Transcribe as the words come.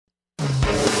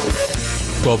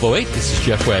1208. This is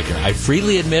Jeff Wagner. I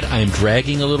freely admit I am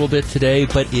dragging a little bit today,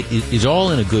 but it is all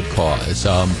in a good cause.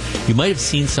 You might have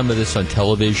seen some of this on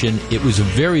television. It was a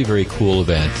very, very cool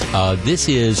event. This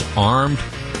is Armed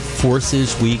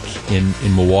Forces Week in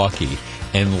Milwaukee.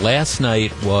 And last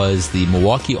night was the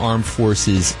Milwaukee Armed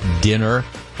Forces dinner.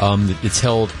 It's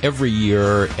held every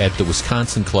year at the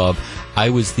Wisconsin Club. I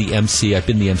was the MC. I've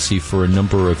been the MC for a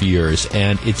number of years,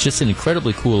 and it's just an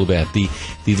incredibly cool event. The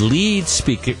lead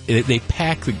speaker, they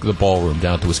packed the ballroom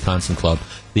down at the Wisconsin Club.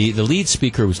 The lead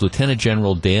speaker was Lieutenant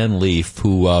General Dan Leaf,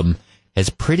 who has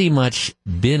pretty much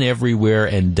been everywhere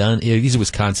and done. He's a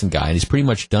Wisconsin guy, and he's pretty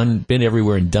much been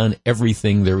everywhere and done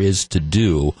everything there is to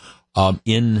do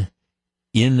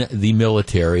in the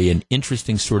military, and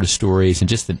interesting sort of stories, and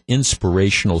just an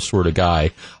inspirational sort of guy.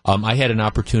 I had an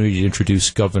opportunity to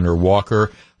introduce Governor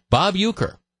Walker. Bob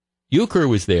Euchre. Euchre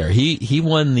was there. He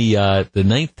won the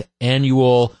 9th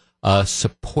annual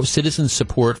Citizen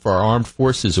Support for Our Armed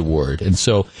Forces Award. And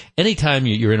so anytime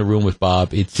you're in a room with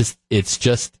Bob, it's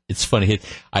funny.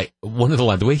 One of the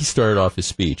lines, the way he started off his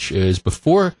speech is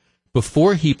before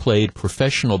he played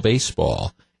professional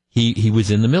baseball, He was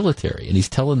in the military, and he's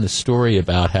telling the story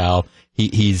about how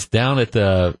he's down at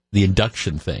the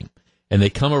induction thing, and they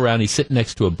come around. He's sitting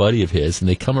next to a buddy of his, and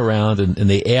they come around and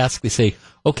they say,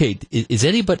 "Okay, did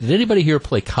anybody here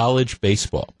play college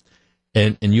baseball?"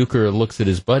 And Euchre looks at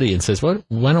his buddy and says, "What?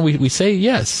 Why don't we say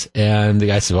yes?" And the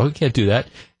guy says, "Well, we can't do that."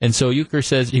 And so Euchre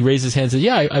says, he raises his hand and says,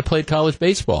 "Yeah, I played college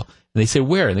baseball." And they say,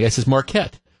 "Where?" And the guy says,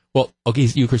 "Marquette." Well, okay,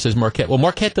 Euchre says Marquette. Well,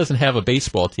 Marquette doesn't have a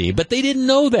baseball team, but they didn't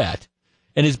know that.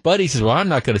 And his buddy says, "Well, I'm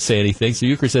not going to say anything." So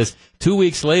Euchre says, 2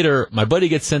 weeks later, my buddy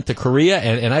gets sent to Korea,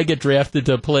 and I get drafted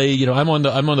to play. I'm on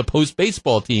the post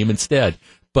baseball team instead.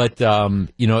 But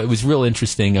it was real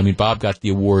interesting. I mean, Bob got the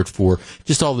award for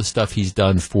just all the stuff he's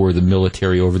done for the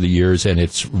military over the years, and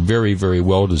it's very, very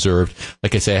well deserved.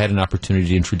 Like I say, I had an opportunity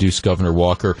to introduce Governor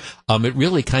Walker. It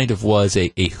really kind of was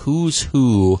a who's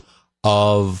who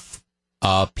of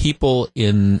people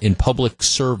in public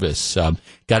service.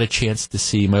 Got a chance to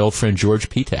see my old friend George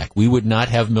Petak. We would not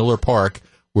have Miller Park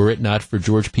were it not for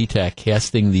George Petak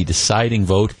casting the deciding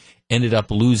vote. Ended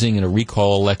up losing in a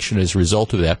recall election as a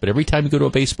result of that. But every time you go to a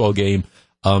baseball game,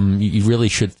 you really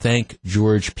should thank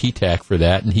George Petak for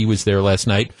that. And he was there last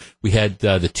night. We had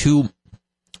the two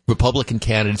Republican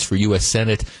candidates for U.S.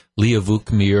 Senate, Leah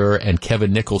Vukmir and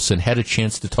Kevin Nicholson, had a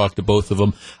chance to talk to both of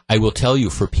them. I will tell you,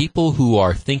 for people who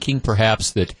are thinking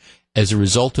perhaps that as a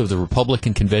result of the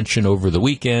Republican convention over the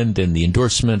weekend and the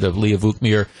endorsement of Leah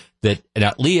Vukmir, that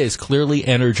now Leah is clearly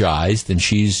energized and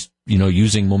she's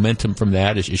using momentum from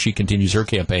that as she continues her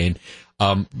campaign.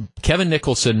 Kevin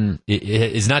Nicholson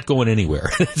is not going anywhere.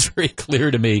 It's very clear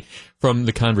to me from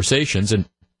the conversations. And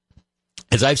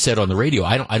as I've said on the radio,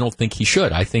 I don't think he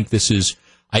should. I think this is,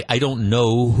 I don't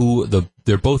know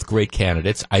they're both great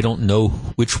candidates. I don't know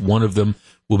which one of them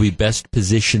will be best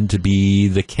positioned to be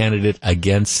the candidate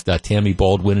against Tammy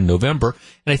Baldwin in November.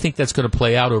 And I think that's going to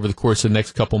play out over the course of the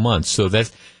next couple months. So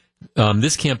that's,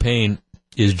 this campaign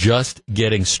is just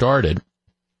getting started.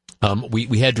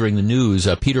 We had during the news,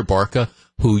 Peter Barca,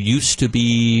 who used to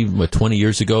be, 20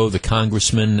 years ago, the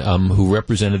congressman who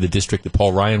represented the district that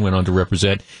Paul Ryan went on to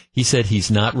represent. He said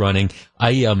he's not running.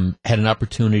 I had an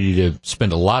opportunity to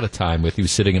spend a lot of time with, he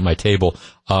was sitting at my table,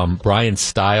 Brian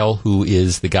Stile, who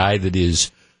is the guy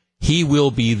he will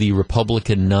be the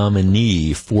Republican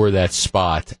nominee for that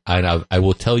spot. And I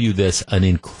will tell you this, an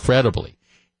incredibly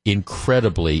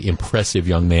impressive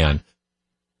young man.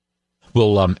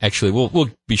 We'll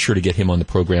be sure to get him on the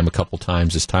program a couple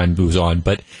times as time moves on.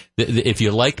 But if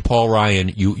you liked Paul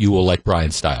Ryan, you will like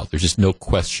Brian Stile. There's just no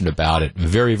question about it.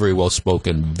 Very, very well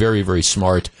spoken. Very, very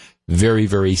smart. Very,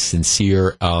 very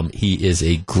sincere.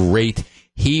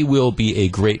 He will be a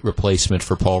great replacement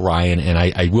for Paul Ryan, and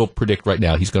I will predict right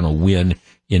now he's going to win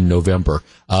in November.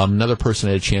 Another person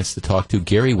I had a chance to talk to,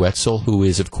 Gary Wetzel, who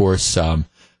is, of course,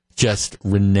 just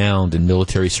renowned in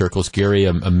military circles. Gary,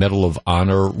 a Medal of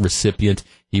Honor recipient.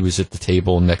 He was at the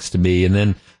table next to me. And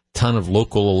then a ton of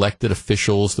local elected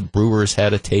officials. The Brewers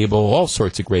had a table, all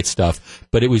sorts of great stuff.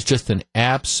 But it was just an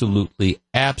absolutely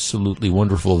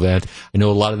wonderful event. I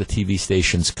know a lot of the TV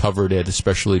stations covered it,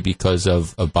 especially because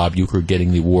of Bob Euchre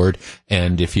getting the award.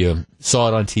 And if you saw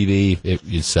it on TV,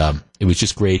 it was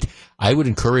just great. I would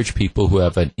encourage people who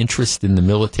have an interest in the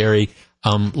military,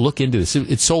 look into this.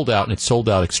 It's sold out, and it's sold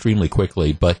out extremely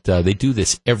quickly, but they do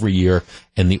this every year,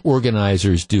 and the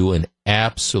organizers do an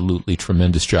absolutely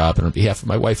tremendous job. And on behalf of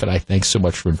my wife and I, thanks so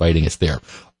much for inviting us there.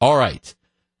 All right,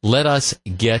 let us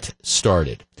get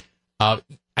started.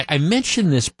 I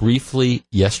mentioned this briefly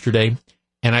yesterday,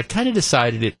 And I've kind of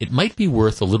decided it might be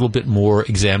worth a little bit more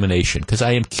examination because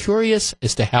I am curious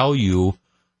as to how you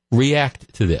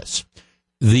react to this.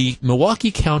 The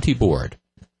Milwaukee County Board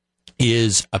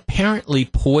is apparently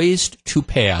poised to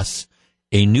pass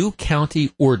a new county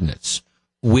ordinance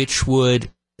which would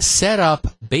set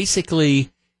up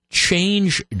basically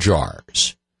change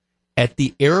jars at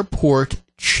the airport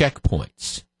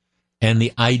checkpoints. And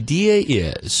the idea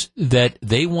is that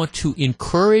they want to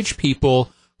encourage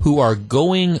people who are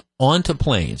going onto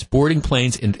planes, boarding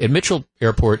planes. At Mitchell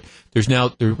Airport,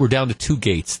 we're down to 2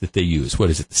 gates that they use.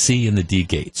 What is it? The C and the D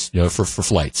gates, for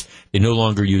flights. They no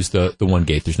longer use the one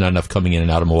gate. There's not enough coming in and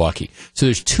out of Milwaukee. So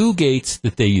there's 2 gates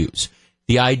that they use.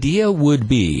 The idea would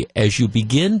be, as you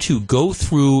begin to go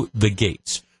through the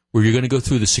gates, where you're going to go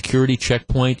through the security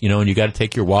checkpoint, and you got to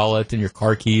take your wallet and your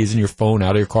car keys and your phone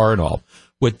out of your car and all,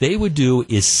 what they would do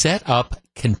is set up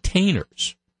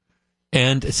containers.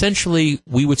 And essentially,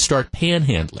 we would start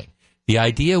panhandling. The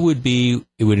idea would be,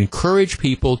 it would encourage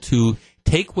people to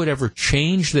take whatever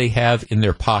change they have in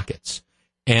their pockets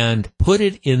and put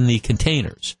it in the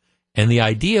containers. And the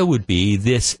idea would be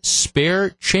this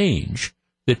spare change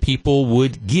that people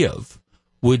would give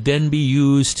would then be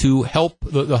used to help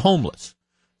the homeless.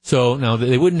 So now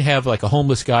they wouldn't have like a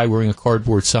homeless guy wearing a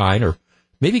cardboard sign, or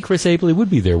maybe Chris Abley would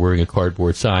be there wearing a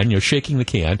cardboard sign, shaking the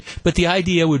can. But the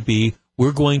idea would be,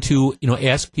 we're going to,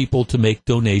 ask people to make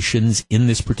donations in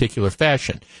this particular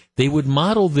fashion. They would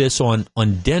model this on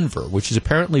Denver, which has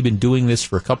apparently been doing this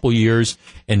for a couple years,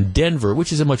 and Denver,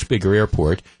 which is a much bigger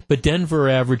airport, but Denver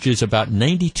averages about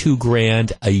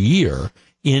 $92,000 a year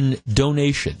in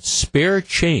donations, spare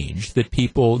change that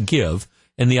people give,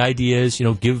 and the idea is,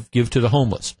 give to the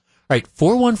homeless. All right,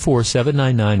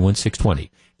 414-799-1620.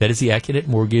 That is the Accunet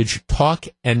Mortgage talk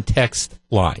and text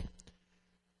line.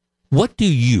 What do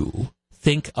you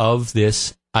think of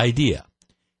this idea?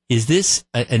 Is this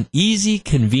an easy,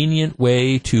 convenient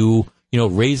way to,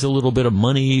 raise a little bit of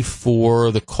money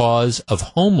for the cause of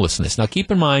homelessness? Now, keep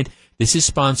in mind, this is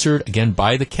sponsored, again,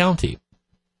 by the county.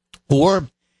 Or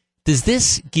does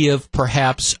this give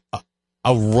perhaps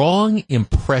a wrong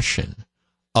impression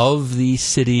of the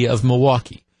city of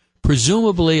Milwaukee?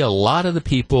 Presumably, a lot of the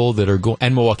people that are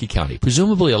and Milwaukee County,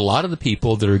 presumably a lot of the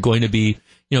people that are going to be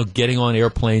getting on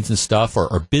airplanes and stuff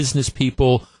are business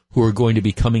people who are going to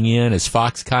be coming in. As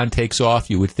Foxconn takes off,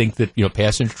 you would think that,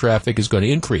 passenger traffic is going to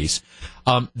increase.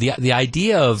 The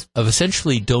idea of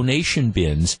essentially donation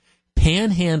bins,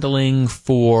 panhandling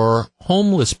for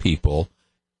homeless people,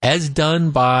 as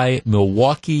done by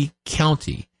Milwaukee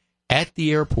County at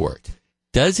the airport,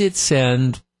 does it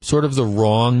send sort of the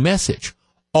wrong message?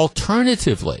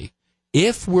 Alternatively,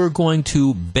 if we're going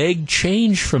to beg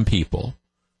change from people,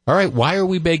 all right, why are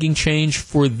we begging change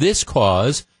for this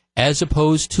cause as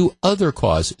opposed to other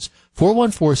causes?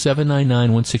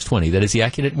 414-799-1620. That is the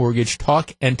Accunet Mortgage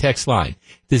talk and text line.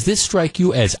 Does this strike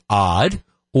you as odd,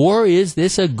 or is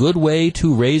this a good way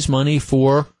to raise money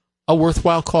for a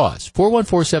worthwhile cause?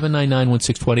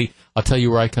 414-799-1620. I'll tell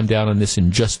you where I come down on this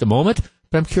in just a moment,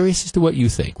 but I'm curious as to what you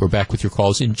think. We're back with your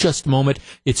calls in just a moment.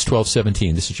 It's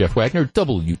 12:17. This is Jeff Wagner,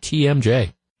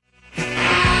 WTMJ.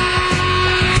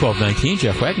 12:19,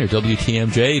 Jeff Wagner,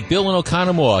 WTMJ. Bill in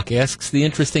Oconomowoc asks the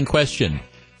interesting question.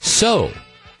 So,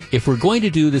 if we're going to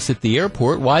do this at the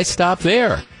airport, why stop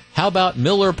there? How about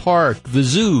Miller Park, the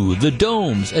zoo, the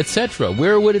domes, etc.?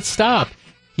 Where would it stop?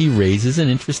 He raises an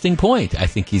interesting point. I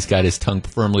think he's got his tongue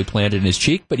firmly planted in his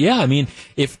cheek. But yeah, I mean,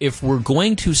 if we're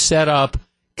going to set up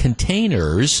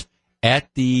containers at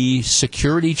the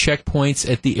security checkpoints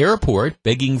at the airport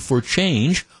begging for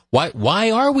change,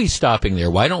 why are we stopping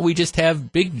there? Why don't we just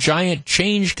have big, giant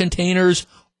change containers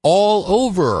all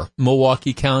over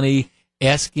Milwaukee County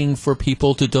asking for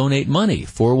people to donate money?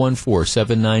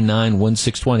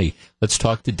 414-799-1620. Let's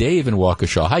talk to Dave in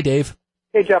Waukesha. Hi, Dave.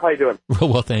 Hey, Jeff. How you doing?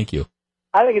 Well, thank you.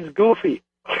 I think it's goofy,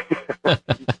 to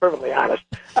be perfectly honest.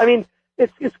 I mean,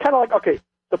 it's kind of like, okay,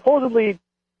 supposedly,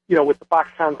 with the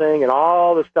Foxconn thing and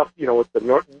all this stuff, with the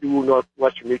new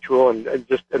Northwestern Mutual and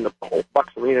the whole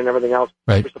Bucks Arena and everything else,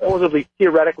 right. We're supposedly,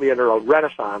 theoretically, under a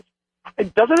renaissance.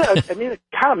 It doesn't it? I mean, it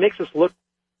kind of makes us look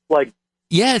like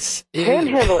yes,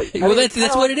 panhandling. Well,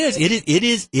 that's what it is. It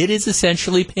is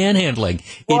essentially panhandling.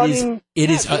 It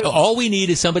is. All we need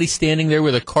is somebody standing there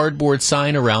with a cardboard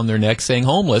sign around their neck saying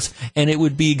 "homeless," and it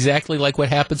would be exactly like what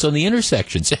happens on the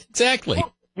intersections. Exactly.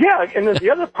 Well, yeah, and then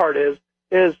the other part is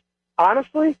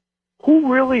honestly,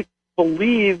 who really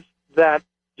believes that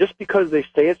just because they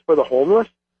say it's for the homeless,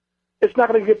 it's not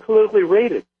going to get politically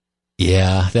rated?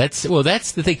 Yeah, that's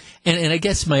the thing. And I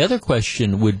guess my other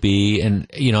question would be, and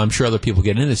I'm sure other people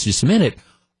get into this in just a minute,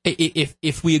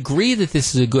 if we agree that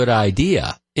this is a good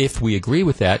idea, if we agree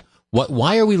with that,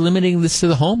 why are we limiting this to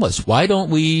the homeless? Why don't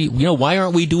we, why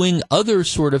aren't we doing other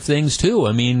sort of things too?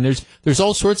 I mean, there's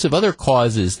all sorts of other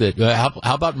causes that,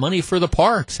 how about money for the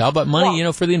parks? How about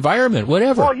money, for the environment,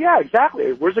 whatever? Well, yeah,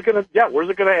 exactly. Where's it going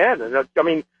to end? And I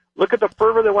mean, look at the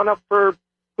fervor that went up for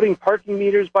putting parking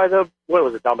meters by down by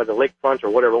the lakefront or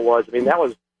whatever it was. I mean, that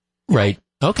was right.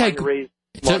 Okay.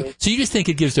 So you just think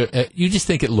you just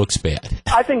think it looks bad.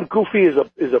 I think goofy is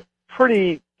a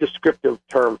pretty descriptive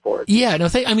term for it. Yeah, no,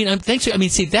 thanks. I mean,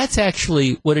 see, that's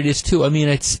actually what it is too. I mean,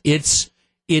 it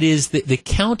is the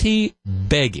county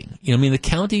begging. The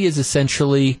county is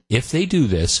essentially, if they do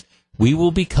this, we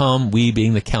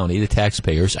being the county, the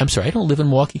taxpayers. I'm sorry, I don't live in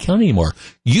Milwaukee County anymore.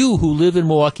 You who live in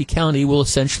Milwaukee County will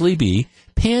essentially be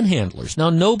panhandlers. Now,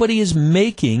 nobody is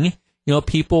making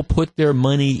people put their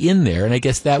money in there, and I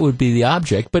guess that would be the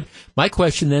object. But my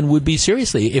question then would be,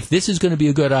 seriously, if this is going to be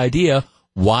a good idea,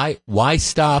 why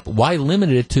stop? Why limit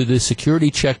it to the security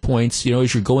checkpoints,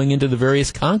 as you're going into the various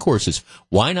concourses?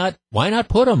 Why not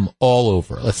put them all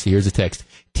over? Let's see, here's a text.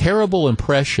 Terrible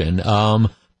impression.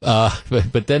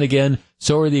 But then again,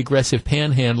 so are the aggressive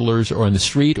panhandlers or on the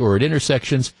street or at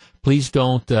intersections. Please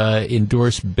don't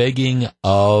endorse begging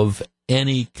of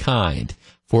any kind.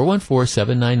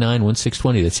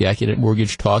 414-799-1620. That's the Accunet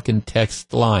Mortgage Talk and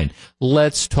Text line.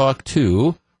 Let's talk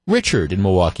to Richard in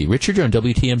Milwaukee. Richard, you're on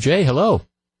WTMJ. Hello.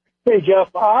 Hey,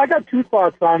 Jeff. I got two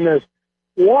thoughts on this.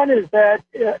 One is that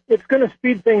it's going to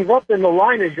speed things up in the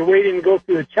line as you're waiting to go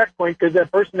through the checkpoint, because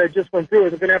that person that just went through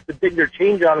is going to have to dig their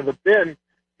change out of the bin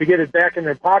to get it back in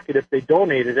their pocket if they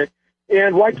donated it.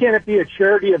 And why can't it be a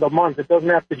charity of the month? It doesn't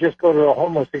have to just go to the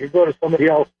homeless. It could go to somebody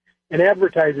else and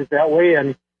advertise it that way.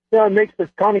 And it makes the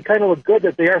county kind of look good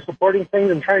that they are supporting things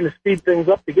and trying to speed things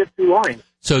up to get through lines.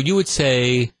 So you would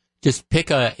say just pick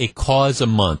a cause a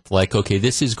month. Like, okay,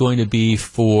 this is going to be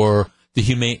for the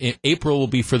Humane. April will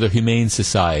be for the Humane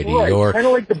Society, right. Or kind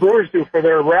of like the Brewers do for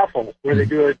their raffles, where they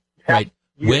do it. Right.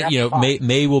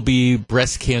 May will be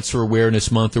Breast Cancer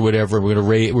Awareness Month or whatever. We're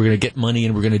going to get money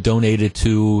and we're going to donate it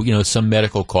to some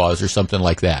medical cause or something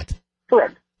like that.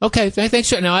 Correct. Okay,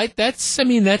 thanks. Now I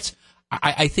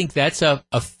think that's a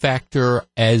factor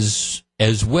as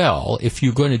well. If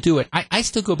you're going to do it, I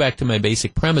still go back to my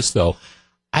basic premise though.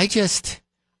 I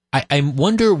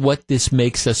wonder what this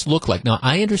makes us look like. Now,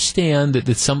 I understand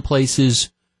that some places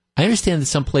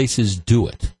do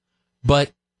it,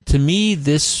 but to me,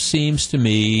 this seems to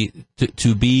me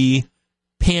to be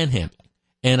panhandling,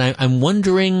 and I'm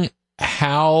wondering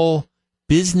how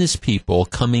business people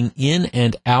coming in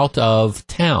and out of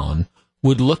town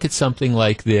would look at something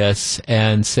like this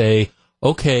and say,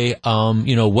 okay, how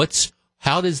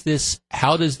does this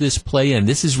play in?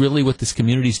 This is really what this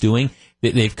community's doing.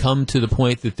 They've come to the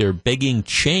point that they're begging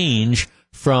change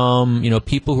from,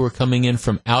 people who are coming in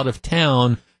from out of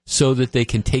town so that they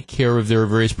can take care of their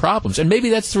various problems. And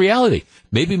maybe that's the reality.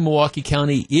 Maybe Milwaukee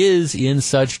County is in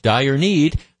such dire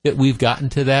need that we've gotten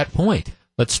to that point.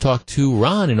 Let's talk to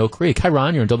Ron in Oak Creek. Hi,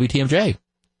 Ron. You're on WTMJ.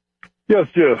 Yes,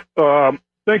 Jeff.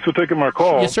 Thanks for taking my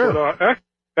call. Yes, sir. But,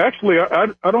 actually, I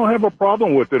don't have a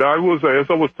problem with it. As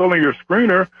I was telling your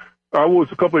screener,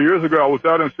 a couple of years ago, I was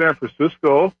out in San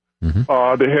Francisco.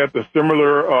 Mm-hmm. They had the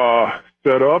similar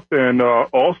setup, and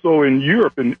also in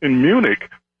Europe, in Munich,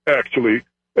 actually,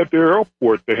 at the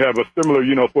airport, they have a similar,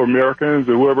 for Americans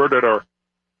or whoever that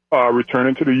are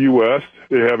returning to the U.S.,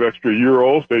 they have extra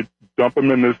euros. They dump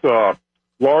them in this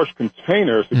large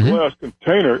container. It's a mm-hmm. glass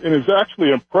container, and it's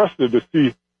actually impressive to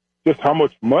see just how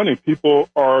much money people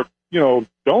are,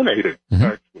 donating, mm-hmm.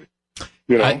 actually.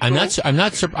 I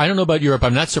don't know about Europe.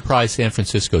 I'm not surprised San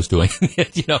Francisco's doing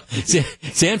it.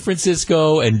 San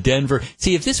Francisco and Denver.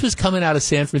 See, if this was coming out of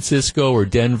San Francisco or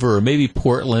Denver or maybe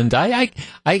Portland,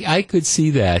 I could see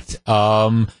that.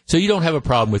 So you don't have a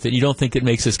problem with it. You don't think it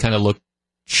makes us kind of look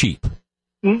cheap?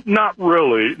 Not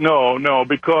really. No,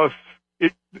 because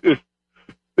it's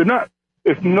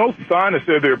no sign that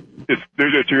says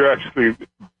that you're actually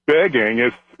begging.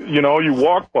 It's, you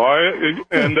walk by it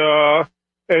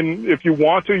and if you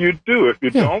want to, you do. If you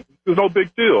don't, there's no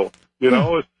big deal.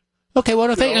 It's, okay,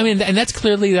 well, and that's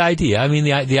clearly the idea. I mean,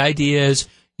 the idea is,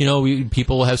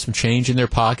 people will have some change in their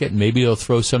pocket, and maybe they'll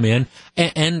throw some in,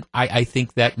 and I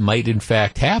think that might in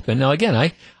fact happen. Now, again,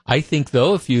 I think,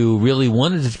 though, if you really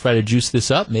wanted to try to juice this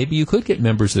up, maybe you could get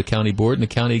members of the county board and the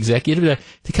county executive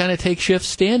to kind of take shifts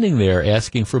standing there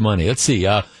asking for money. Let's see.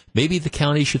 Maybe the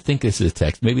county should think this is a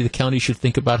text. Maybe the county should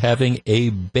think about having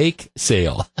a bake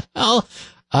sale. Well,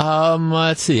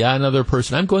 let's see. Another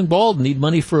person. I'm going bald. Need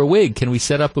money for a wig. Can we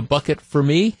set up a bucket for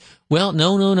me? Well,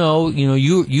 no.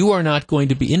 You are not going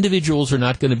to be. Individuals are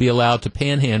not going to be allowed to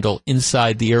panhandle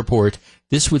inside the airport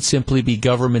This would simply be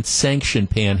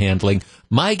government-sanctioned panhandling.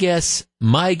 My guess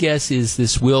is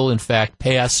this will, in fact,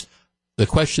 pass. The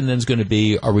question then is going to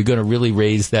be, are we going to really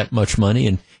raise that much money?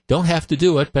 And don't have to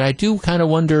do it, but I do kind of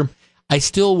wonder, I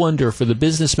still wonder, for the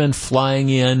businessmen flying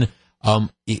in,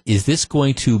 is this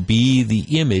going to be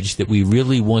the image that we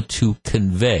really want to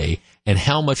convey? And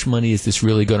how much money is this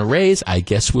really going to raise? I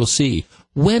guess we'll see.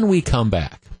 When we come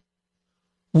back,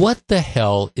 what the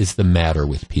hell is the matter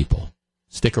with people?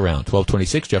 Stick around.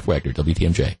 1226, Jeff Wagner,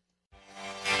 WTMJ.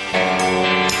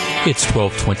 It's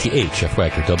 1228, Jeff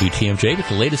Wagner, WTMJ. With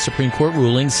the latest Supreme Court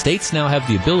rulings, states now have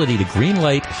the ability to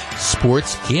greenlight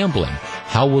sports gambling.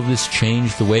 How will this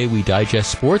change the way we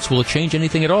digest sports? Will it change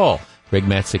anything at all? Greg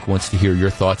Matzik wants to hear your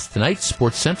thoughts tonight.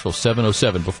 Sports Central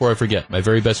 707. Before I forget, my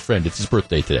very best friend, it's his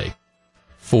birthday today.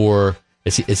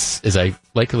 As I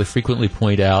likely frequently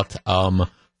point out,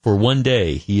 for one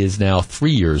day, he is now 3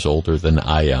 years older than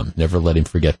I am. Never let him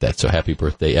forget that. So happy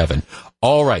birthday, Evan.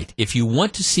 All right. If you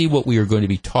want to see what we are going to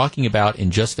be talking about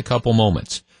in just a couple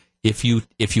moments, if you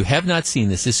have not seen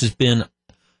this has been,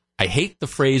 I hate the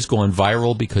phrase gone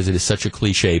viral because it is such a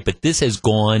cliche, but this has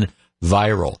gone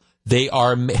viral. They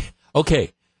are,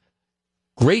 okay,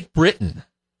 Great Britain,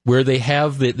 where they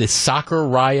have the soccer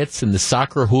riots and the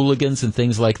soccer hooligans and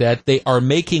things like that, they are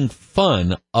making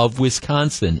fun of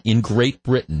Wisconsin in Great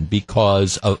Britain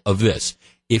because of this.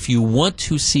 If you want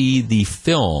to see the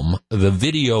film, the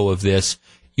video of this,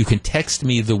 you can text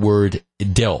me the word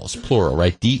Dells, plural,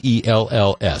 right?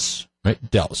 D-E-L-L-S,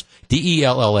 right? Dells.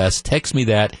 D-E-L-L-S. Text me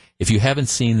that. If you haven't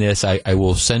seen this, I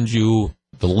will send you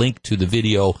the link to the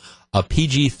video. A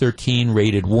PG-13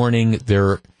 rated warning.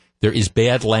 There is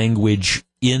bad language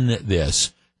in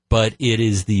this, but it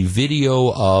is the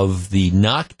video of the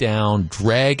knockdown,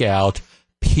 drag-out,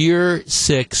 Pier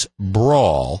 6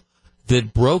 brawl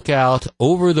that broke out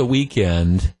over the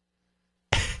weekend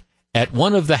at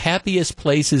one of the happiest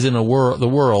places in the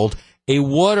world, a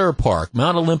water park,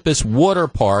 Mount Olympus Water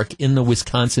Park in the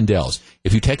Wisconsin Dells.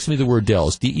 If you text me the word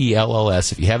Dells,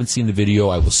 D-E-L-L-S, if you haven't seen the video,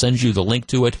 I will send you the link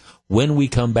to it. When we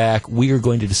come back, we are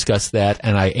going to discuss that,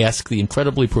 and I ask the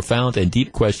incredibly profound and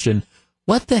deep question,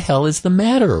 what the hell is the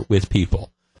matter with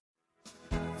people?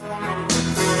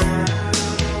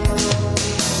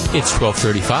 It's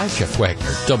 12:35, Jeff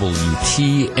Wagner,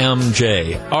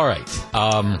 WTMJ. All right.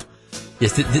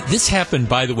 Yes, this happened,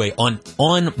 by the way, on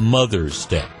Mother's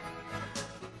Day.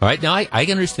 All right. Now, I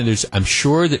can understand I'm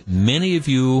sure that many of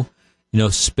you,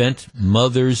 spent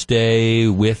Mother's Day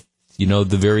with, the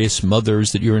various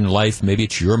mothers that you're in life. Maybe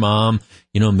it's your mom.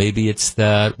 Maybe it's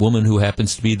that woman who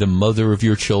happens to be the mother of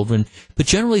your children. But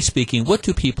generally speaking, what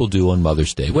do people do on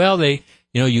Mother's Day? Well,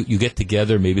 you get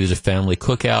together. Maybe there's a family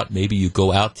cookout. Maybe you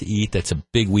go out to eat. That's a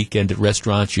big weekend at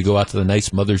restaurants. You go out to the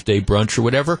nice Mother's Day brunch or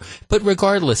whatever. But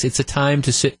regardless, it's a time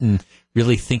to sit and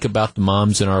really think about the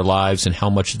moms in our lives and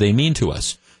how much they mean to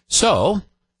us. So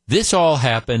this all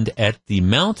happened at the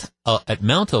Mount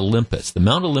Olympus, the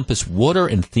Mount Olympus Water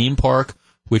and Theme Park,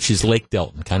 which is Lake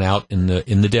Delton, kind of out in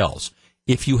the Dells.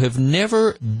 If you have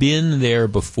never been there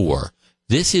before,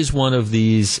 this is one of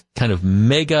these kind of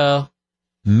mega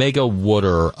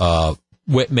water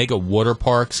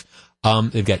parks.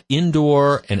 They've got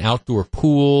indoor and outdoor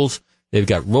pools. They've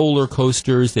got roller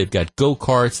coasters. They've got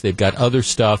go-karts. They've got other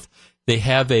stuff. They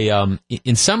have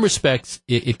in some respects,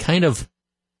 it kind of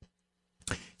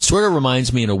sort of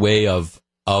reminds me in a way of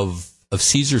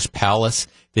Caesar's Palace.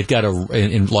 They've got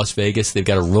in Las Vegas, they've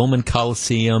got a Roman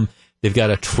Colosseum. They've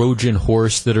got a Trojan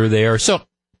horse that are there. So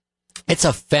it's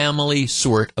a family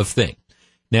sort of thing.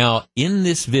 Now, in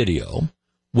this video,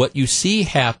 what you see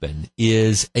happen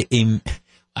is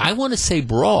I want to say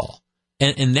brawl.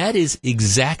 And that is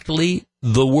exactly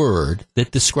the word that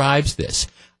describes this.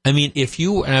 I mean,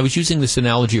 and I was using this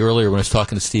analogy earlier when I was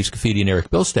talking to Steve Scafidi and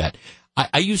Eric Bilstat.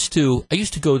 I used to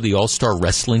go to the All-Star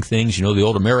Wrestling things, the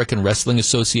old American Wrestling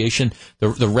Association,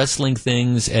 the wrestling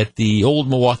things at the old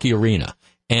Milwaukee Arena.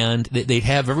 And they'd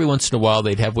have, every once in a while,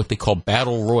 they'd have what they call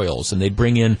battle royals, and they'd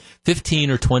bring in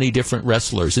 15 or 20 different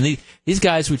wrestlers. And these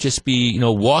guys would just be,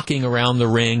 walking around the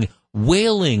ring,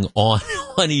 wailing on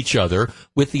each other,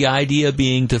 with the idea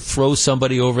being to throw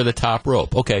somebody over the top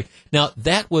rope. Okay, now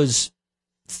that was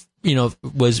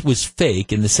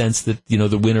fake in the sense that,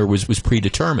 the winner was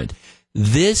predetermined.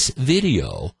 This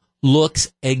video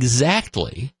looks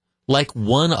exactly like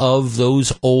one of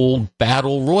those old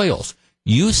battle royals.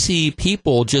 You see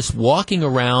people just walking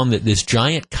around this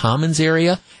giant commons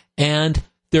area, and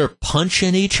they're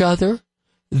punching each other.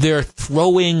 They're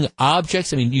throwing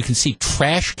objects. I mean, you can see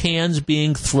trash cans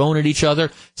being thrown at each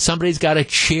other. Somebody's got a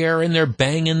chair and they're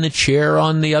banging the chair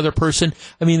on the other person.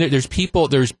 I mean, there's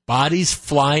bodies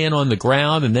flying on the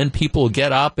ground, and then people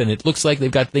get up and it looks like they've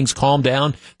got things calmed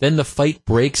down. Then the fight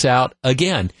breaks out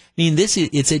again. I mean,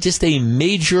 it's just a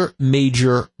major,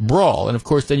 major brawl. And of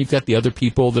course, then you've got the other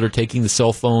people that are taking the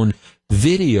cell phone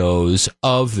videos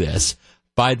of this.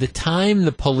 By the time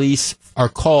the police are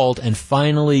called and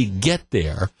finally get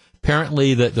there,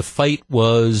 apparently the fight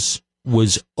was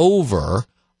over.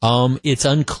 It's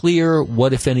unclear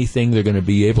what, if anything, they're going to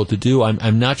be able to do.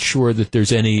 I'm not sure that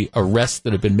there's any arrests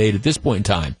that have been made at this point in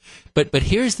time. But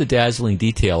here's the dazzling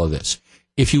detail of this.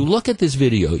 If you look at this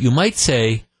video, you might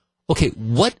say, okay,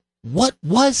 what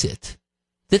was it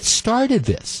that started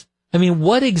this? I mean,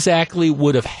 what exactly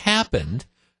would have happened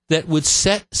that would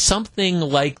set something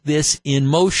like this in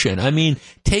motion? I mean,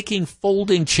 taking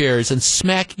folding chairs and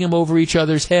smacking them over each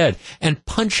other's head and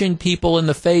punching people in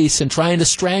the face and trying to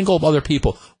strangle other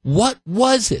people. What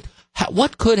was it?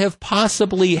 What could have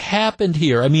possibly happened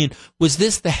here? I mean, was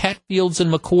this the Hatfields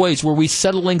and McCoys? Were we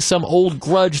settling some old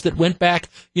grudge that went back,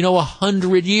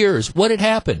 100 years? What had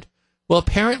happened? Well,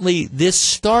 apparently this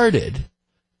started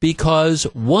because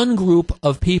one group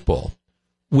of people,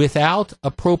 without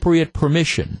appropriate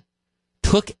permission,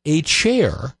 took a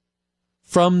chair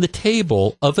from the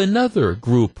table of another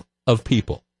group of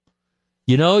people.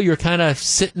 You're kind of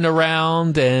sitting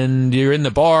around and you're in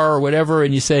the bar or whatever,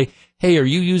 and you say, hey, are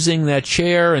you using that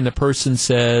chair? And the person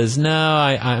says, no,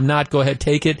 I'm not. Go ahead,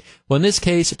 take it. Well, in this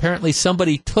case, apparently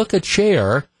somebody took a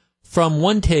chair from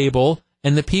one table,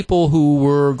 and the people who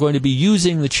were going to be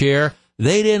using the chair,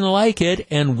 they didn't like it,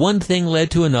 and one thing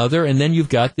led to another, and then you've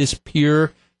got this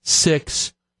Pier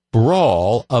 6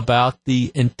 brawl about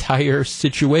the entire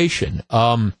situation.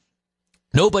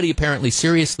 Nobody apparently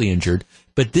seriously injured,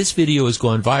 but this video has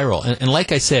gone viral. And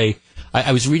like I say,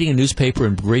 I was reading a newspaper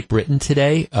in Great Britain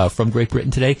today, from Great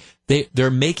Britain today. They're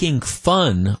making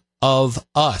fun of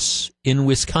us in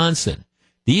Wisconsin.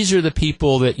 These are the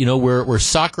people that, where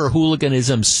soccer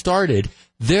hooliganism started.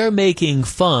 They're making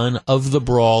fun of the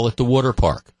brawl at the water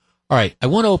park. All right, I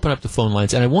want to open up the phone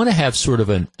lines, and I want to have sort of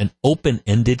an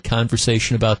open-ended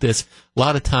conversation about this. A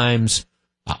lot of times,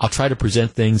 I'll try to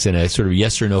present things in a sort of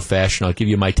yes or no fashion. I'll give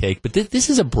you my take. But this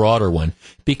is a broader one,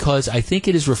 because I think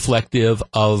it is reflective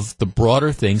of the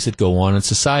broader things that go on in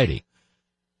society.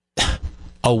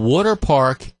 A water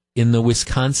park in the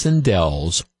Wisconsin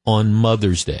Dells on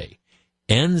Mother's Day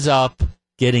ends up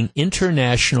getting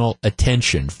international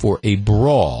attention for a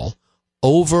brawl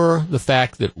over the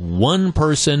fact that one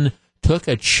person took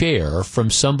a chair from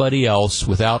somebody else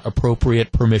without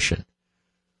appropriate permission.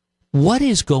 What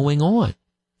is going on?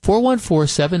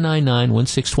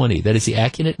 414-799-1620. That is the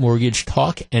Acunet Mortgage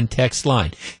talk and text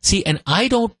line. See, and I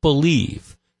don't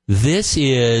believe this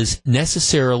is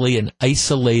necessarily an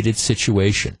isolated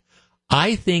situation.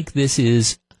 I think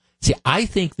this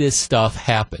stuff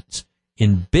happens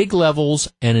in big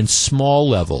levels and in small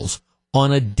levels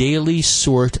on a daily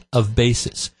sort of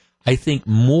basis. I think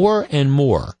more and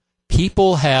more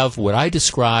people have what I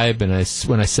describe, and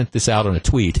when I sent this out on a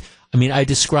tweet, I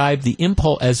describe the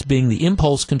impulse as being the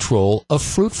impulse control of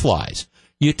fruit flies.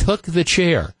 You took the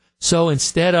chair. So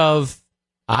instead of,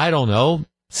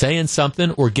 saying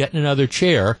something or getting another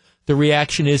chair, the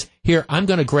reaction is, here, I'm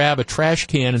going to grab a trash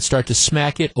can and start to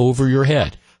smack it over your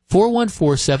head.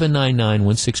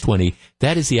 414-799-1620.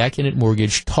 That is the Acunet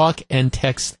Mortgage talk and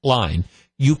text line.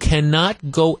 You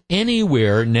cannot go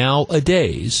anywhere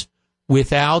nowadays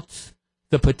without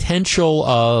the potential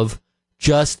of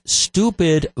just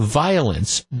stupid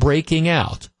violence breaking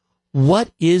out.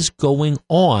 What is going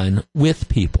on with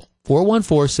people?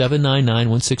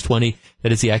 414-799-1620.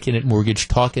 That is the Acunet Mortgage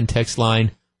talk and text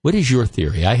line. What is your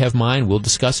theory? I have mine. We'll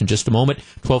discuss in just a moment.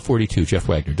 1242, Jeff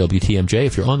Wagner, WTMJ.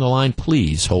 If you're on the line,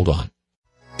 please hold on.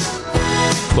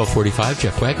 1245,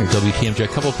 Jeff Wagner, WTMJ. A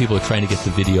couple of people are trying to get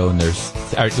the video, and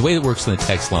the way it works on the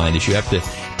text line is you have to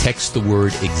text the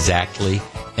word exactly,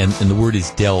 and the word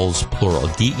is Dells, plural,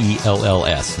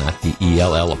 D-E-L-L-S, not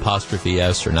D-E-L-L apostrophe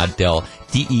S, or not Dell,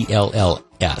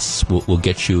 D-E-L-L-S. We'll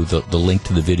get you the link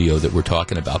to the video that we're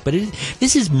talking about. But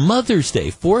this is Mother's Day,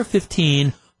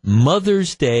 4:15,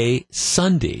 Mother's Day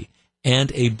Sunday,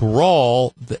 and a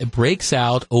brawl that breaks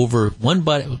out over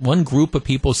one group of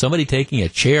people, somebody taking a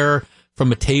chair from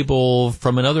a table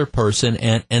from another person,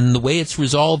 and the way it's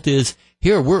resolved is,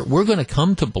 here, we're going to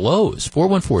come to blows.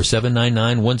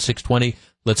 414-799-1620.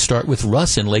 Let's start with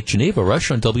Russ in Lake Geneva. Russ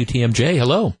on WTMJ.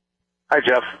 Hello. Hi,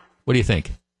 Jeff. What do you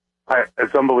think?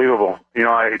 It's unbelievable.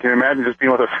 I can imagine just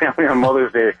being with a family on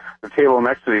Mother's Day, the table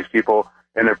next to these people,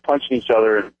 and they're punching each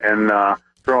other and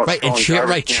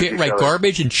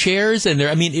garbage and chairs, and there.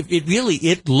 I mean,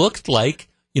 it looked like,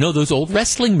 you know, those old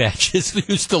wrestling matches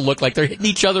used to look like. They're hitting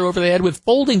each other over the head with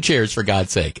folding chairs, for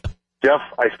God's sake. Jeff,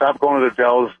 I stopped going to the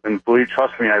Dells, and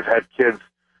trust me, I've had kids,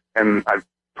 and I've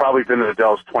probably been to the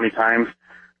Dells 20 times,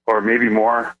 or maybe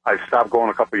more. I stopped going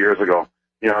a couple years ago.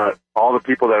 You know, all the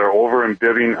people that are over and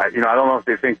bibbing, I don't know if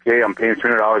they think, hey, I'm paying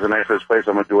 $300 a night for this place,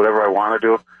 I'm going to do whatever I want to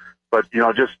do. But, you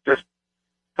know, just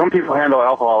some people handle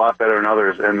alcohol a lot better than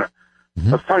others. And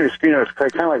I was telling your screener, it's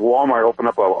kind of like Walmart opened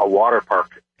up a water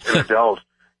park in the Dells.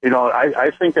 You know,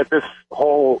 I think that this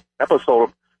whole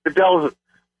episode, the Dells,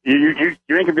 you ain't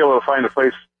going to be able to find a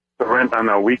place to rent on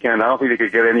a weekend. I don't think they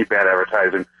could get any bad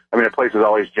advertising. I mean, the place is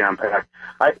always jam-packed.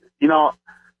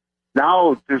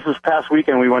 Now, this past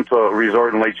weekend, we went to a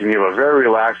resort in Lake Geneva. Very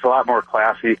relaxed, a lot more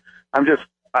classy. I'm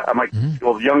like,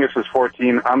 well, the youngest is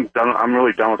 14. I'm done. I'm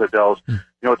really done with the Dells. You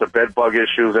know, with the bed bug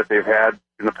issues that they've had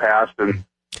in the past. And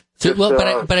so,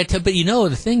 but you know,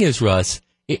 the thing is, Russ,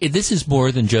 this is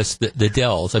more than just the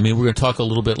Dells. I mean, we're going to talk a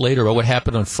little bit later about what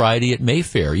happened on Friday at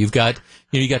Mayfair. You got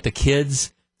the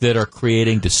kids that are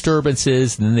creating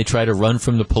disturbances, and then they try to run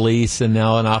from the police, and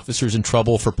now an officer's in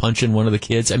trouble for punching one of the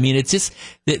kids. I mean, it's just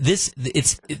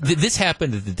this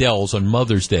happened at the Dells on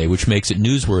Mother's Day, which makes it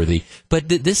newsworthy. But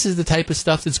this is the type of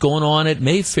stuff that's going on at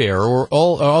Mayfair or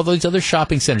all those other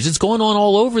shopping centers. It's going on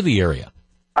all over the area.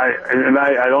 I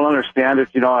don't understand it.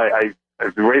 You know, I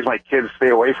raise my kids stay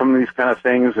away from these kind of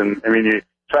things, and I mean, you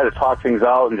try to talk things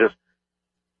out and just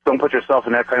don't put yourself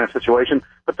in that kind of situation.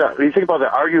 But when you think about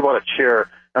that, argue about a chair.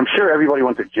 I'm sure everybody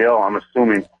went to jail, I'm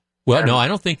assuming. Well, no, I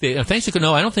don't think I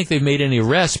don't think they've made any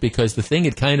arrests, because the thing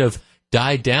had kind of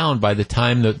died down by the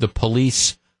time the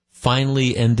police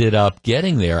finally ended up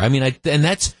getting there. I mean,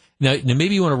 now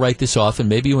maybe you want to write this off, and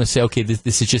maybe you want to say, okay,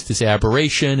 this is just this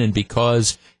aberration, and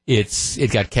because it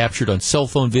got captured on cell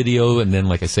phone video, and then,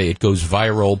 like I say, it goes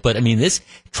viral. But I mean,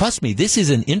 trust me, this is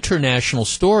an international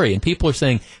story, and people are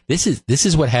saying this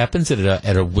is what happens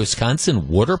at a Wisconsin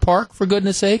water park, for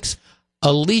goodness sakes.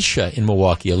 Alicia in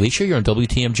Milwaukee. Alicia, you're on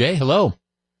WTMJ. Hello.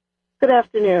 Good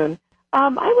afternoon.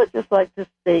 I would just like to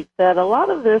state that a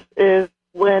lot of this is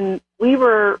when we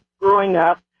were growing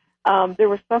up, there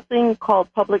was something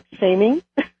called public shaming.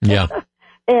 Yeah.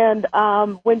 And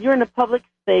when you're in a public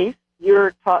space,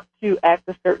 you're taught to act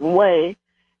a certain way.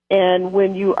 And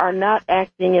when you are not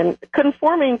acting and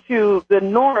conforming to the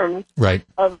norms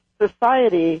of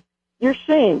society, you're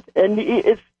shamed. And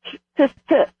it's tisk.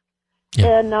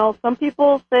 Yeah. And now some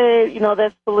people say, you know,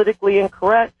 that's politically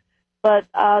incorrect, but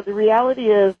the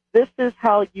reality is this is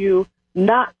how you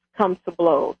not come to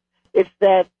blows. It's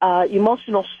that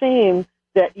emotional shame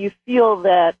that you feel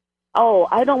that, oh,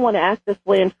 I don't want to act this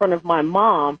way in front of my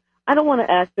mom. I don't want to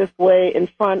act this way in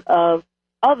front of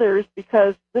others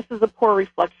because this is a poor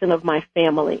reflection of my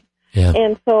family. Yeah.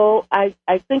 And so I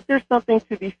think there's something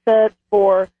to be said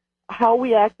for how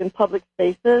we act in public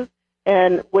spaces.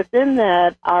 And within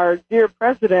that, our dear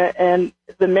president and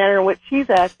the manner in which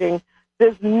he's acting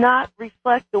does not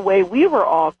reflect the way we were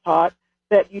all taught,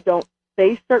 that you don't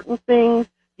say certain things,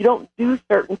 you don't do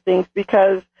certain things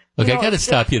because. Look, I got to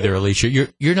stop you there, Alicia.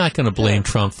 You're not going to blame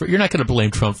Trump for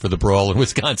the brawl in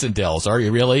Wisconsin Dells, are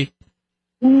you? Really?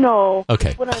 No.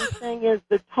 Okay. What I'm saying is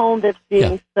the tone that's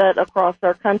being set across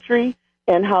our country,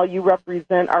 and how you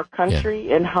represent our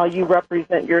country, and how you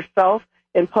represent yourself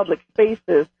in public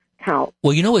spaces. Count.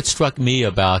 Well, you know what struck me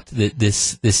about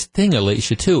this thing,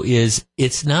 Alicia, too, is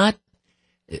it's not.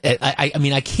 I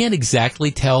mean, I can't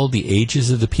exactly tell the ages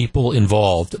of the people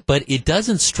involved, but it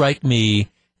doesn't strike me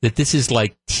that this is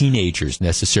like teenagers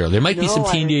necessarily. There might be some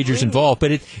teenagers involved,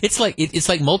 but it's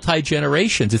like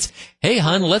multi-generations. It's, hey,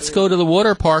 hon, let's go to the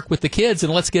water park with the kids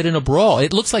and let's get in a brawl.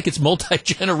 It looks like it's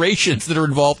multi-generations that are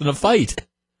involved in a fight.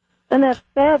 And that's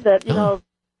sad that, you know,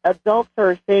 adults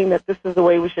are saying that this is the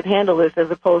way we should handle this,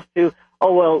 as opposed to,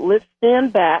 oh, well, let's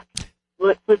stand back.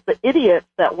 Let's let the idiots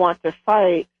that want to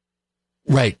fight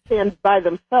stand by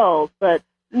themselves. But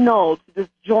no, to just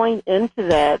join into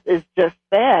that is just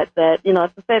sad. That, you know,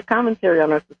 it's a sad commentary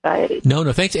on our society.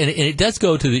 No, thanks. And it does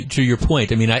go to your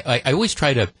point. I mean, I always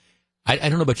try to, I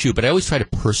don't know about you, but I always try to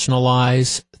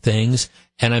personalize things.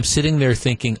 And I'm sitting there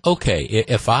thinking, okay,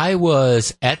 if I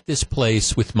was at this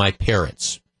place with my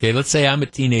parents, okay, let's say I'm a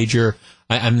teenager.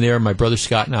 I'm there. My brother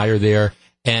Scott and I are there,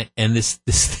 and this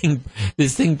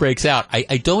thing breaks out.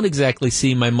 I don't exactly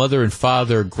see my mother and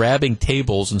father grabbing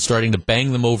tables and starting to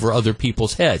bang them over other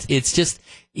people's heads. It's just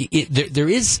there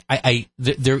is a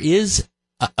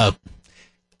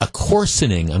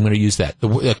coarsening. I'm going to use that,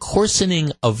 a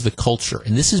coarsening of the culture,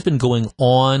 and this has been going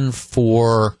on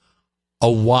for a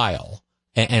while.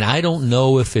 And I don't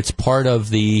know if it's part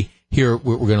of the here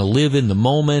we're going to live in the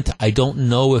moment. I don't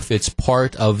know if it's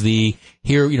part of the,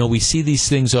 here, we see these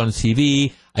things on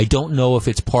TV. I don't know if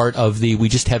it's part of the, we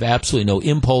just have absolutely no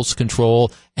impulse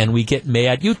control and we get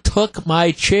mad. You took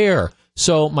my chair.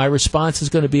 So my response is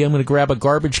going to be, I'm going to grab a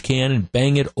garbage can and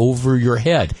bang it over your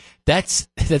head. That's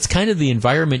kind of the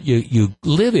environment you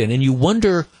live in. And you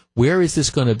wonder, where is this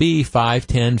going to be 5,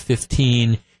 10,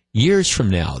 15 years from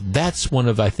now? That's one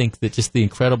of, I think, that just the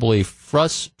incredibly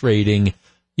frustrating,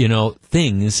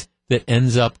 things that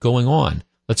ends up going on.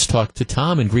 Let's talk to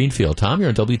Tom in Greenfield. Tom, you're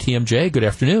on WTMJ. Good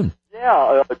afternoon.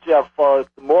 Yeah, Jeff, the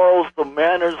morals, the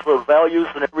manners, the values,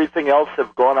 and everything else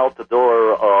have gone out the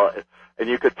door, and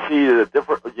you could see the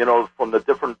different, from the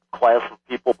different class of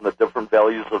people and the different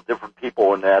values of different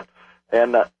people in that.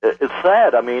 And it's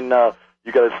sad. I mean,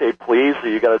 you got to say please, or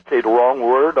you got to say the wrong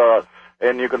word,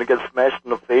 and you're going to get smashed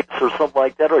in the face or something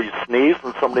like that, or you sneeze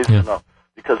and somebody's going to,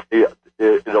 because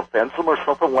it offends them or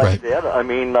something like that. I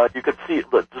mean, you could see,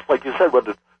 just like you said, with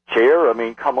the chair. I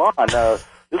mean, come on.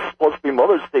 This is supposed to be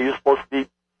Mother's Day. You're supposed to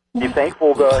be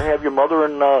thankful to have your mother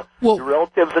and your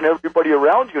relatives and everybody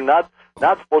around you, not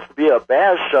supposed to be a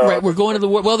bash. Right, we're going to the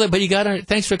war. Well, but you got to,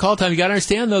 thanks for the call, Tom. You got to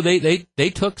understand, though, they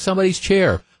took somebody's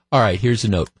chair. All right, here's a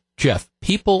note. Jeff,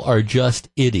 people are just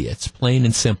idiots, plain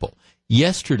and simple.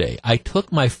 Yesterday, I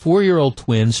took my 4-year-old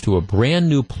twins to a brand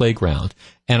new playground,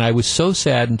 and I was so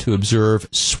saddened to observe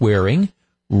swearing,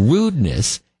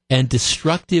 rudeness, and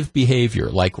destructive behavior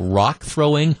like rock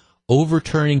throwing,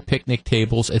 overturning picnic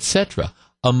tables, etc.,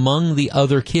 among the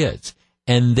other kids.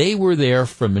 And they were there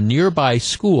from a nearby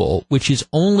school, which is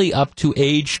only up to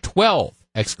age 12!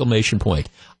 Exclamation point.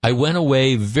 I went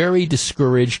away very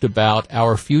discouraged about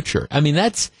our future. I mean,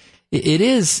 it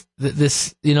is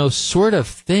this, sort of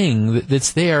thing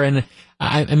that's there. And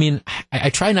I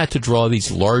try not to draw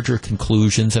these larger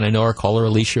conclusions. And I know our caller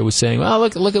Alicia was saying, well,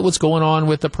 look at what's going on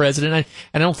with the president.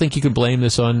 I don't think you can blame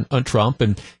this on Trump.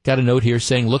 And got a note here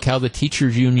saying, look how the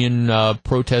teachers union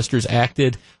protesters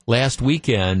acted last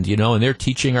weekend, and they're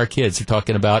teaching our kids. They're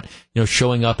talking about,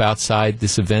 showing up outside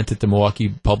this event at the Milwaukee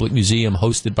Public Museum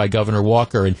hosted by Governor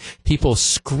Walker, and people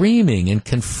screaming and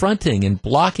confronting and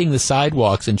blocking the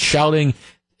sidewalks and shouting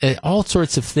all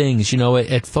sorts of things,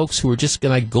 at folks who are just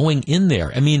going in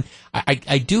there. I mean,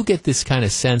 I do get this kind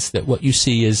of sense that what you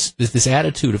see is this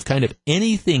attitude of kind of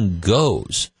anything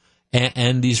goes,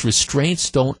 and these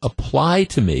restraints don't apply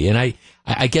to me. And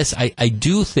I guess I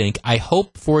do think, I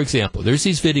hope, for example, there's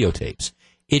these videotapes.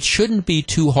 It shouldn't be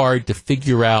too hard to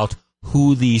figure out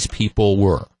who these people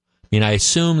were. I mean, I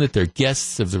assume that they're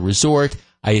guests of the resort.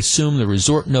 I assume the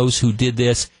resort knows who did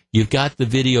this. You've got the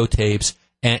videotapes.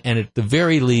 And at the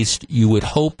very least, you would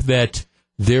hope that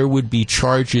there would be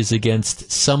charges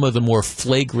against some of the more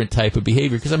flagrant type of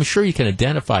behavior, because I'm sure you can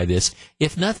identify this,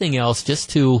 if nothing else,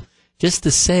 just to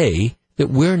say that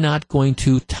we're not going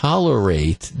to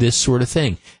tolerate this sort of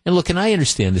thing. And look, and I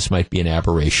understand this might be an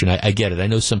aberration. I get it. I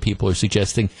know some people are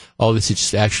suggesting, this is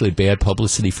just actually bad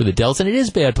publicity for the Dells, and it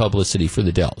is bad publicity for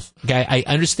the Dells. Okay, I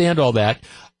understand all that,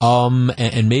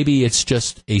 and maybe it's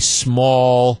just a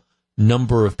small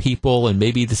number of people, and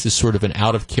maybe this is sort of an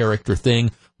out-of-character thing.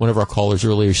 One of our callers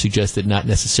earlier suggested not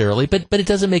necessarily, but it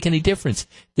doesn't make any difference.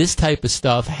 This type of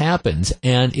stuff happens,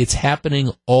 and it's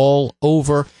happening all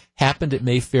over. Happened at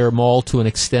Mayfair Mall to an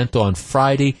extent on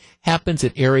Friday, happens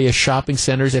at area shopping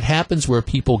centers. It happens where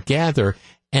people gather,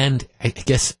 and I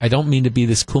guess I don't mean to be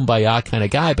this kumbaya kind of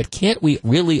guy, but can't we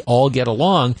really all get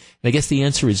along? And I guess the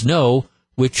answer is no,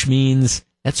 which means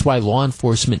that's why law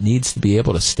enforcement needs to be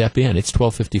able to step in. It's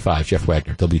 12:55. Jeff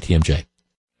Wagner, WTMJ.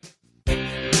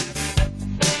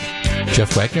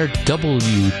 Jeff Wagner,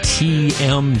 WTMJ.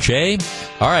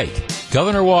 All right,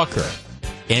 Governor Walker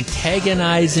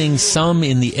antagonizing some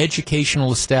in the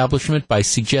educational establishment by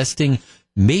suggesting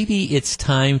maybe it's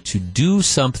time to do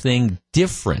something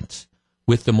different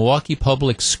with the Milwaukee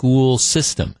public school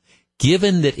system.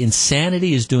 Given that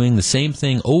insanity is doing the same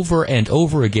thing over and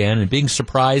over again and being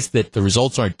surprised that the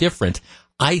results aren't different,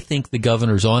 I think the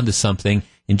governor's on to something.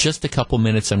 In just a couple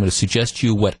minutes, I'm going to suggest to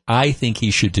you what I think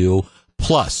he should do.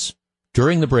 Plus,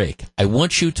 during the break, I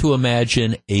want you to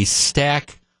imagine a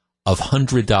stack of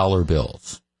 $100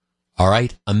 bills. All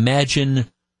right?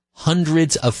 Imagine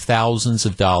hundreds of thousands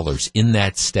of dollars in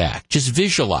that stack. Just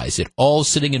visualize it all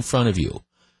sitting in front of you.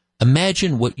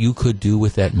 Imagine what you could do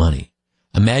with that money.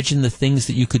 Imagine the things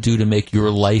that you could do to make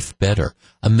your life better.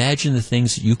 Imagine the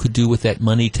things that you could do with that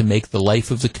money to make the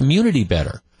life of the community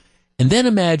better. And then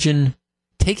imagine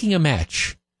taking a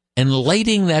match and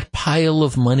lighting that pile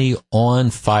of money on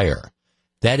fire.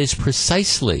 That is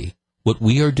precisely what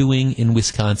we are doing in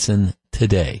Wisconsin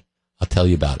today. I'll tell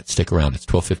you about it. Stick around. It's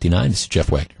 12:59. This is Jeff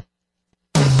Wagner.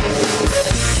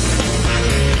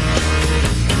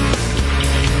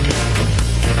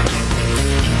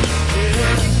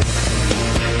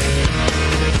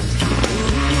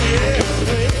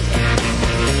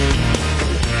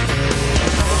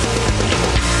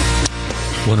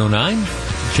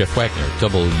 Jeff Wagner,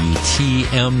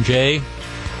 WTMJ.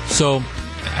 So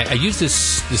I use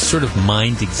this sort of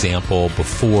mind example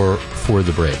before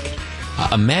the break.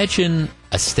 Imagine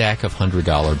a stack of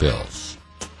 $100 bills.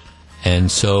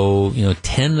 And so,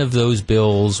 10 of those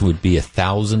bills would be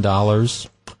 $1,000.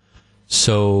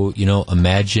 So,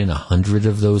 imagine 100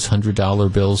 of those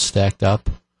 $100 bills stacked up,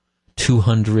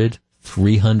 200,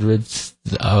 300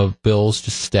 bills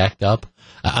just stacked up.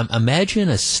 Imagine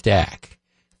a stack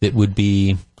that would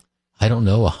be, I don't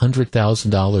know,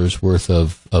 $100,000 worth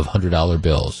of $100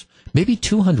 bills. Maybe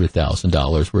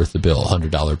 $200,000 worth of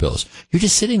 $100 bills. You're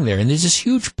just sitting there, and there's this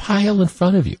huge pile in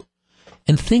front of you.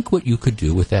 And think what you could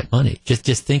do with that money.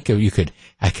 Just think of you could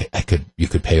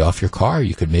pay off your car.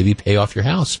 You could maybe pay off your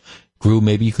house.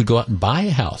 Maybe you could go out and buy a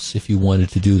house if you wanted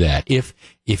to do that. If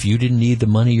you didn't need the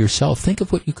money yourself, think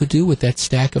of what you could do with that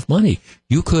stack of money.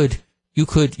 You could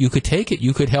take it.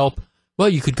 You could help. Well,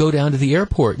 you could go down to the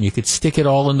airport and you could stick it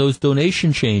all in those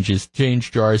donation change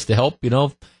jars to help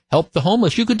the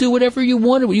homeless. You could do whatever you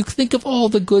wanted. You could think of all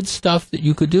the good stuff that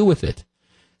you could do with it.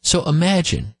 So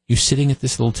imagine you sitting at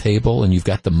this little table and you've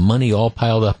got the money all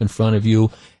piled up in front of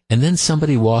you, and then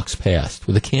somebody walks past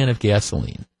with a can of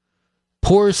gasoline,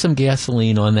 pours some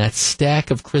gasoline on that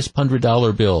stack of crisp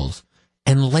 $100 bills,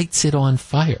 and lights it on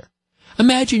fire.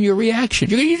 Imagine your reaction.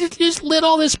 You just lit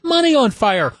all this money on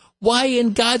fire. Why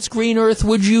in God's green earth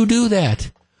would you do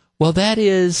that? Well, that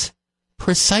is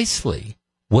precisely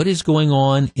what is going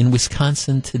on in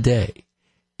Wisconsin today.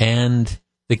 And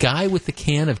the guy with the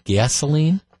can of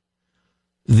gasoline,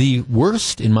 the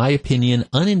worst, in my opinion,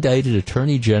 unindicted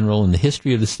attorney general in the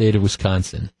history of the state of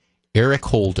Wisconsin, Eric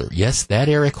Holder. Yes, that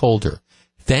Eric Holder.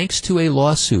 Thanks to a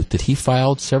lawsuit that he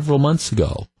filed several months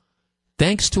ago,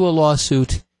 thanks to a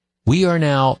lawsuit, we are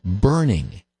now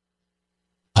burning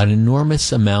an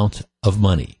enormous amount of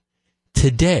money.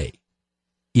 Today,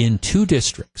 in two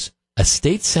districts, a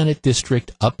state Senate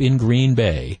district up in Green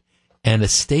Bay and a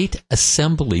state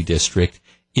assembly district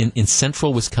in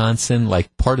central Wisconsin,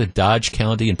 like part of Dodge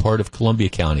County and part of Columbia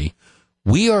County,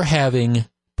 we are having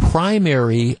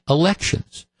primary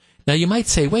elections. Now, you might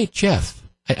say, wait, Jeff,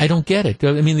 I don't get it.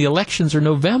 I mean, the elections are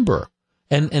November,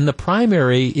 and the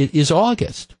primary is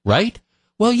August, right?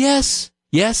 Well, yes,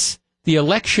 the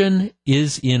election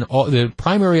is the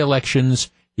primary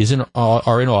elections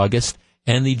are in August,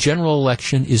 and the general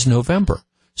election is November.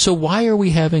 So why are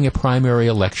we having a primary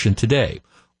election today?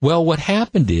 Well, what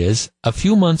happened is, a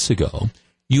few months ago,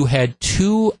 you had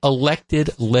two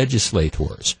elected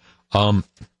legislators. One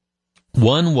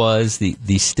was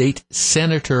the state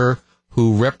senator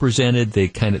who represented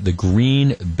the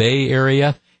Green Bay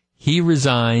area. He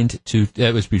resigned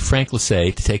that was Frank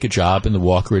Lassay, to take a job in the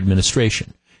Walker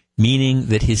administration, meaning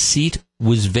that his seat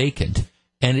was vacant,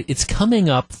 and it's coming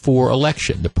up for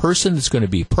election. The person that's going to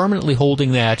be permanently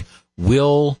holding that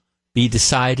will be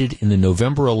decided in the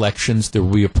November elections. There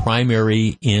will be a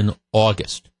primary in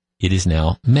August. It is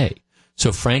now May.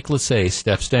 So Frank Lassay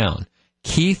steps down.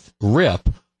 Keith Ripp,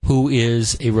 who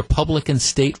is a Republican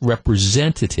state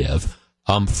representative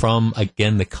from,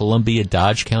 again, the Columbia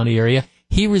Dodge County area,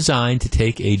 he resigned to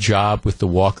take a job with the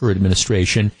Walker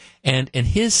administration, and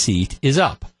his seat is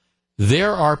up.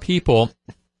 There are people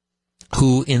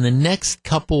who in the next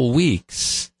couple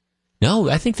weeks,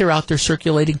 I think they're out there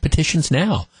circulating petitions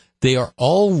now. They are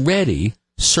already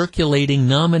circulating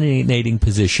nominating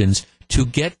positions to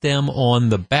get them on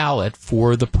the ballot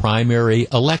for the primary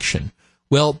election.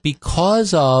 Well,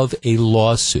 because of a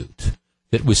lawsuit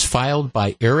that was filed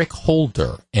by Eric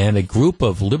Holder and a group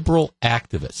of liberal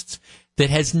activists that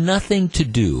has nothing to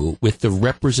do with the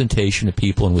representation of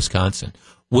people in Wisconsin,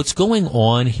 what's going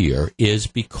on here is,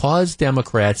 because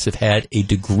Democrats have had a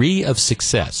degree of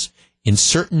success in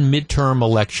certain midterm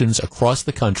elections across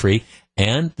the country,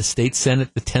 and the state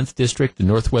Senate, the 10th district in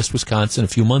northwest Wisconsin a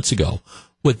few months ago,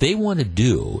 what they want to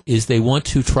do is they want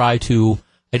to try to,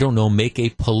 make a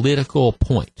political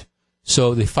point.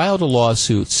 So they filed a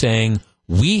lawsuit saying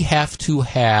we have to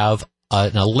have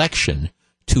an election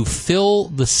to fill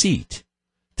the seat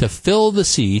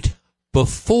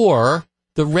before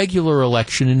the regular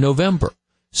election in November.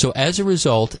 So as a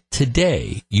result,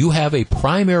 today you have a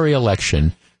primary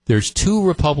election. There's two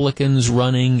Republicans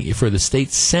running for the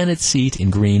state Senate seat in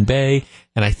Green Bay,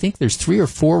 and I think there's 3 or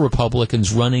 4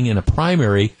 Republicans running in a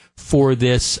primary for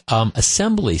this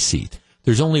assembly seat.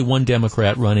 There's only one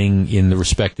Democrat running in the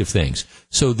respective things.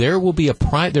 So there will be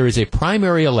there is a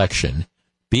primary election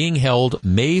being held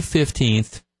May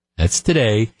 15th, that's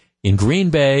today, in Green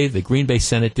Bay, the Green Bay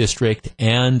Senate district,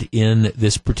 and in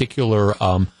this particular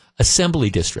assembly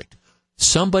district.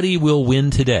 Somebody will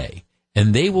win today.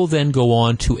 and they will then go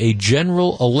on to a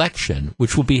general election,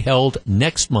 which will be held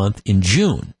next month in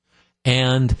June.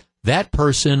 And that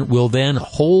person will then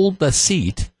hold the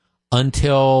seat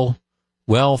until,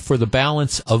 well, for the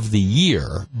balance of the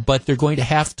year, but they're going to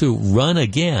have to run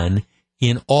again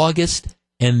in August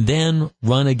and then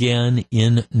run again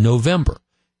in November.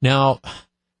 Now,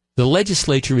 the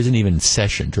legislature isn't even in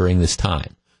session during this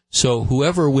time. So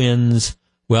whoever wins,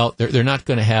 well, they're not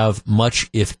going to have much,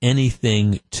 if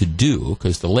anything, to do,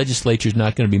 because the legislature is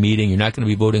not going to be meeting. You're not going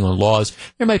to be voting on laws.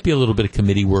 There might be a little bit of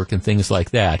committee work and things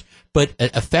like that. But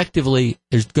effectively,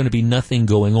 there's going to be nothing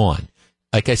going on.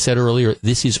 Like I said earlier,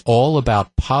 this is all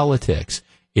about politics.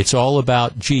 It's all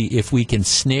about, if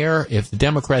the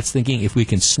Democrats thinking if we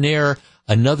can snare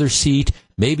another seat,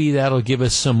 maybe that'll give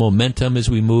us some momentum as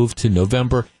we move to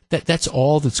November. That's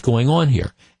all that's going on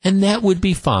here. And that would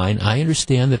be fine. I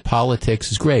understand that politics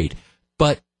is great.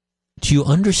 But do you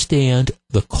understand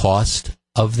the cost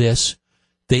of this?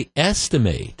 They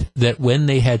estimate that when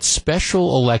they had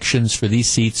special elections for these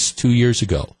seats 2 years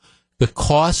ago, the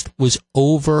cost was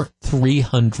over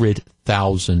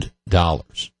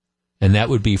 $300,000. And that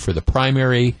would be for the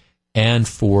primary and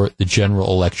for the general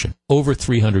election. Over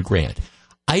 $300,000.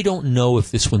 I don't know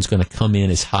if this one's going to come in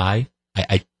as high.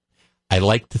 I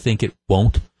like to think it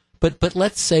won't. But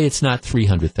let's say it's not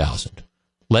 300,000.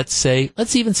 Let's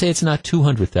even say it's not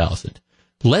 200,000.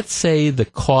 Let's say the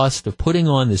cost of putting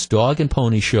on this dog and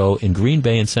pony show in Green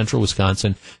Bay and central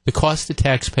Wisconsin, the cost to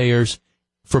taxpayers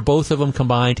for both of them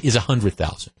combined is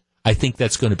 100,000. I think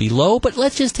that's going to be low, but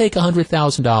let's just take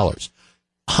 $100,000.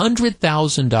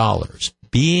 $100,000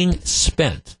 being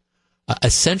spent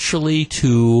essentially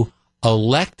to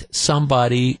elect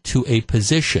somebody to a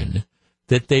position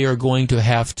that they are going to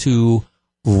have to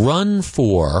run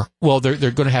for. Well,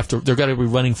 they're going to be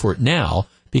running for it now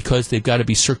because they've got to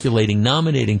be circulating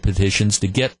nominating petitions to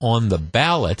get on the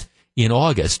ballot in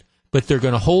August. But they're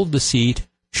going to hold the seat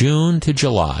June to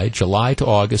July, July to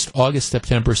August, August,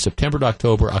 September, September to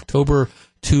October, October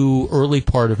to early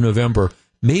part of November,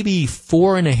 maybe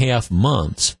 4.5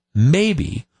 months,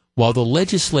 maybe, while the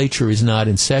legislature is not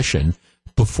in session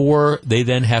before they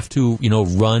then have to,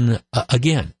 run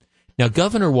again. Now,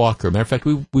 Governor Walker, matter of fact,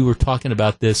 we were talking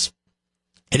about this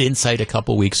at Insight a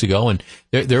couple weeks ago, and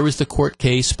there was the court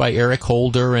case by Eric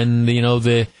Holder, and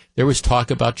there was talk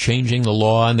about changing the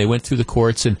law, and they went through the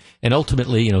courts, and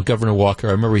ultimately, Governor Walker,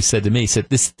 I remember he said to me,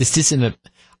 this isn't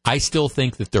I still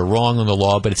think that they're wrong on the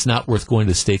law, but it's not worth going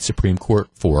to the state Supreme Court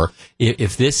for.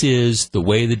 If this is the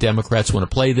way the Democrats want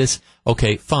to play this,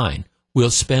 okay, fine,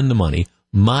 we'll spend the money.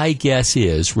 My guess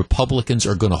is Republicans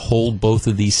are going to hold both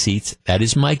of these seats. That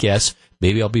is my guess.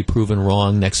 Maybe I'll be proven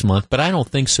wrong next month, but I don't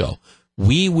think so.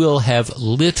 We will have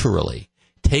literally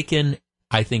taken,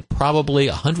 I think, probably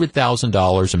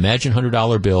 $100,000, imagine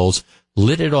 $100 bills,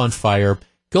 lit it on fire.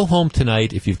 Go home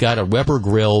tonight if you've got a Weber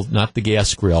grill, not the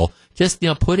gas grill. Just,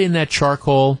 put in that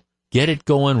charcoal, get it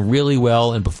going really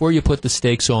well, and before you put the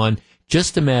steaks on,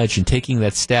 just imagine taking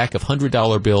that stack of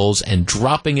 $100 bills and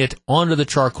dropping it onto the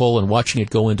charcoal and watching it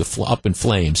go up in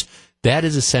flames. That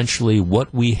is essentially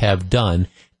what we have done,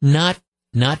 not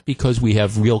because we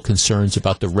have real concerns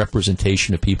about the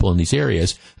representation of people in these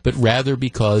areas, but rather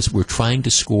because we're trying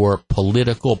to score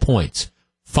political points.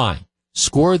 Fine,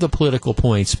 score the political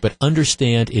points, but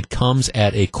understand it comes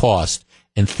at a cost.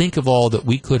 And think of all that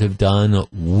we could have done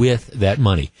with that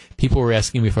money. People were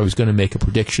asking me if I was going to make a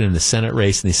prediction in the Senate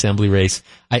race and the Assembly race.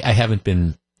 I haven't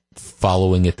been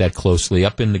following it that closely.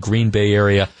 Up in the Green Bay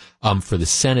area, for the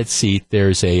Senate seat,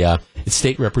 there's a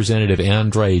State Representative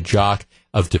Andre Jacques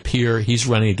of De Pere. He's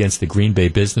running against the Green Bay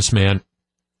businessman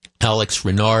Alex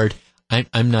Renard.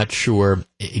 I'm not sure.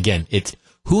 Again,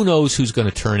 who knows who's going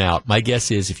to turn out. My guess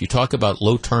is if you talk about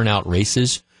low turnout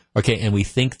races, okay, and we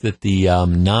think that the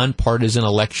nonpartisan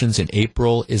elections in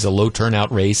April is a low turnout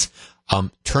race.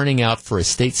 Turning out for a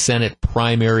state Senate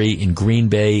primary in Green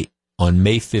Bay on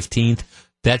May 15th,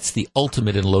 that's the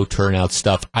ultimate in low turnout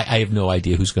stuff. I have no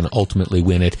idea who's going to ultimately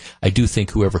win it. I do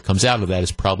think whoever comes out of that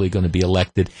is probably going to be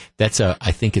elected.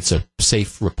 I think it's a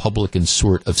safe Republican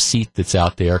sort of seat that's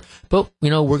out there. But, we're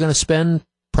going to spend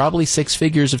probably six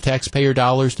figures of taxpayer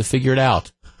dollars to figure it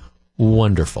out.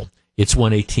 Wonderful. It's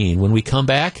 1:18. When we come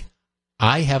back,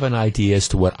 I have an idea as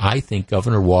to what I think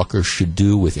Governor Walker should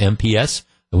do with MPS.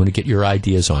 I want to get your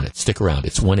ideas on it. Stick around.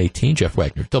 It's 1:18. Jeff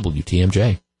Wagner,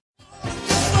 WTMJ.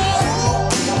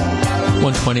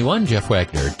 1:21. Jeff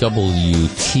Wagner,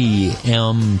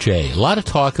 WTMJ. A lot of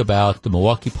talk about the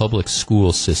Milwaukee public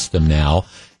school system now.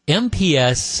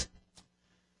 MPS,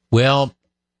 well,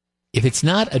 if it's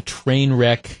not a train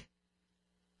wreck,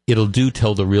 it'll do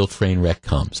till the real train wreck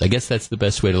comes. I guess that's the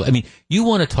best way to. I mean, you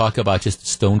want to talk about just a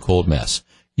stone cold mess.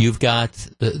 You've got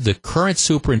the current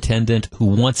superintendent who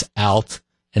wants out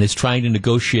and is trying to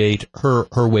negotiate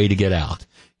her way to get out.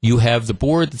 You have the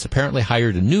board that's apparently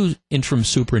hired a new interim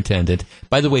superintendent.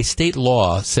 By the way, state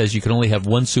law says you can only have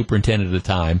one superintendent at a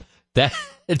time.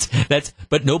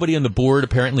 But nobody on the board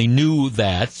apparently knew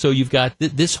that. So you've got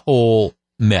this whole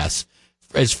mess.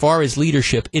 As far as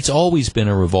leadership, it's always been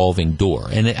a revolving door,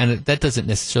 and that doesn't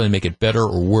necessarily make it better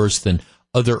or worse than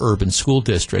other urban school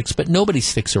districts, but nobody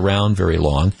sticks around very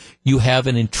long. You have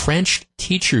an entrenched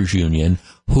teachers union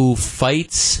who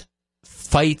fights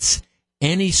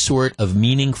any sort of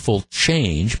meaningful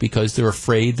change because they're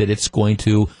afraid that it's going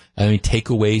to take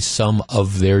away some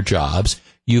of their jobs.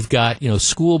 You've got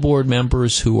school board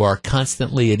members who are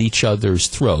constantly at each other's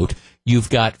throat.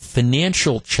 You've got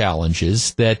financial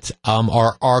challenges that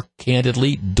are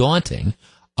candidly daunting.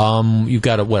 You've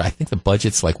got I think the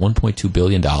budget's like $1.2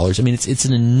 billion. I mean, it's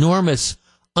an enormous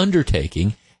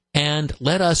undertaking. And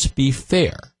let us be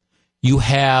fair. You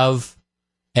have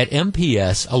at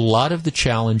MPS a lot of the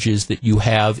challenges that you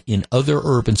have in other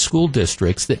urban school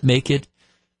districts that make it,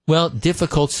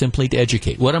 difficult simply to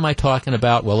educate. What am I talking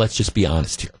about? Well, let's just be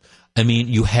honest here. I mean,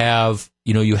 you have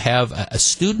a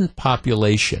student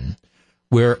population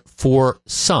where for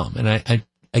some, and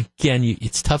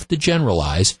it's tough to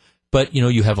generalize, but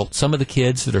you have some of the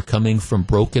kids that are coming from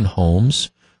broken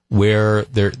homes where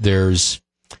there's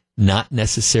not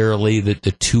necessarily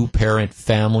the two-parent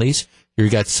families. You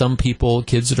got some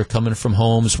kids that are coming from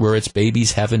homes where it's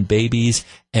babies having babies,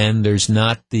 and there's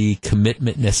not the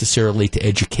commitment necessarily to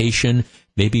education.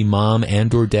 Maybe mom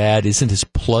and or dad isn't as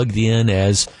plugged in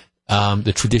as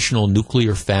the traditional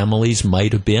nuclear families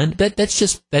might have been. That's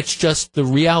just the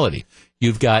reality.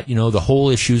 You've got, the whole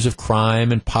issues of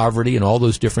crime and poverty and all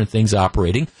those different things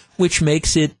operating, which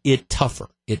makes it tougher.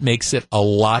 It makes it a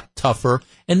lot tougher.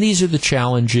 And these are the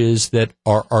challenges that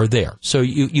are there. So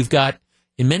you've got,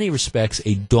 in many respects,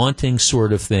 a daunting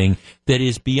sort of thing that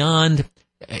is beyond.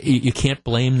 You can't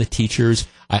blame the teachers.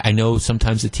 I know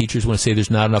sometimes the teachers want to say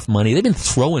there's not enough money. They've been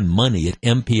throwing money at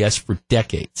MPS for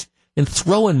decades. And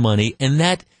throwing money, and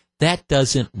that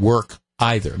doesn't work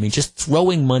either. I mean, just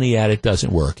throwing money at it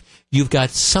doesn't work. You've got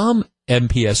some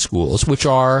MPS schools which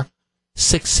are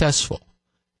successful,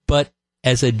 but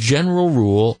as a general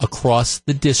rule across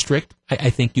the district, I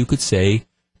think you could say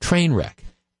train wreck.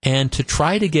 And to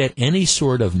try to get any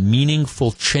sort of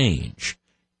meaningful change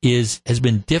has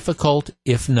been difficult,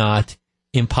 if not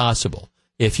impossible.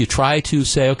 If you try to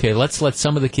say, okay, let's let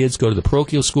some of the kids go to the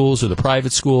parochial schools or the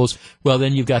private schools, well,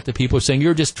 then you've got the people saying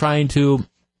you're just trying to,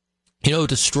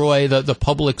 destroy the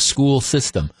public school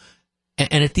system.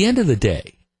 And at the end of the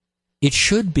day, it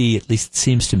should be, at least it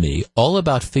seems to me, all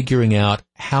about figuring out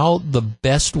how the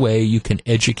best way you can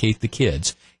educate the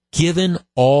kids, given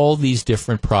all these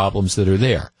different problems that are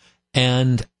there.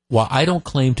 And while I don't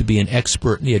claim to be an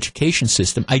expert in the education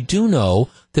system, I do know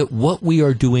that what we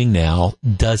are doing now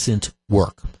doesn't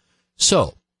work.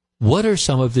 So, what are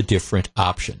some of the different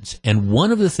options? And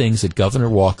one of the things that Governor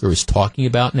Walker is talking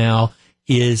about now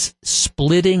is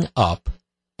splitting up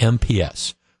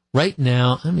MPS. Right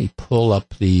now, let me pull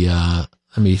up the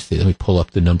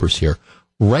numbers here.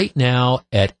 Right now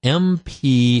at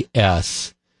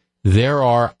MPS, there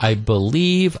are, I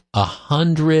believe,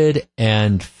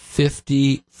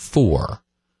 154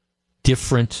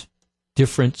 different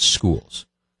schools.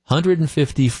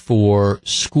 154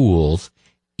 schools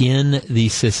in the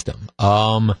system.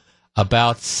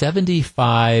 About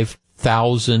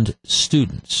 75,000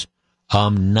 students.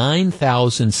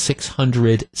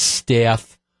 9,600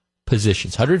 staff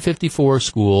positions. 154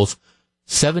 schools,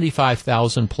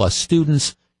 75,000 plus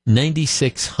students,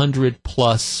 9,600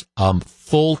 plus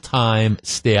full-time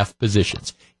staff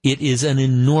positions. It is an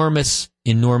enormous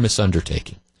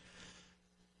undertaking.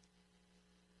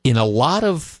 In a lot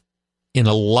of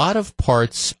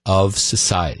parts of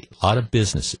society, a lot of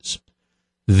businesses,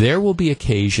 there will be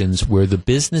occasions where the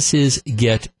businesses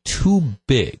get too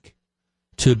big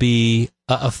to be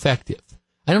effective.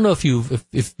 I don't know if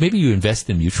maybe you invest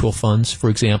in mutual funds, for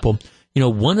example.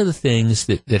 One of the things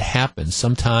that happens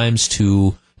sometimes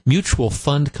to mutual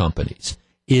fund companies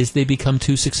is they become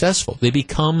too successful. They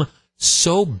become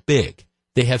so big.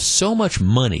 They have so much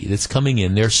money that's coming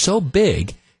in. They're so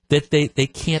big that they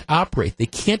can't operate. They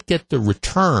can't get the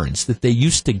returns that they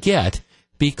used to get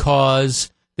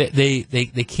because they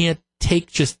can't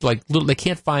take just like little. They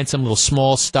can't find some little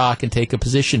small stock and take a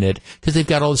position in it because they've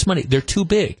got all this money. They're too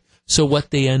big. So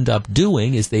what they end up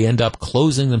doing is they end up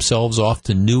closing themselves off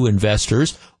to new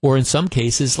investors, or in some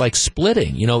cases like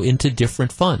splitting, into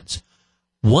different funds.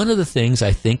 One of the things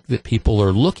I think that people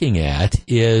are looking at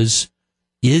is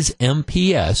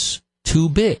MPS too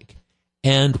big?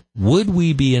 And would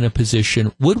we be in a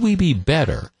position, would we be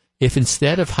better if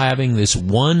instead of having this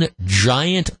one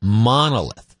giant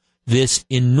monolith, this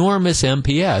enormous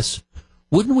MPS,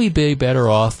 wouldn't we be better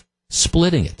off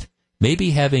splitting it?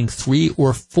 Maybe having 3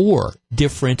 or 4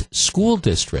 different school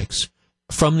districts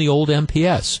from the old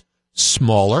MPS.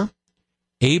 Smaller,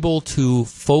 able to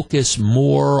focus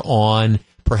more on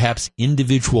perhaps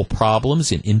individual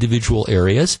problems in individual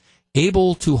areas,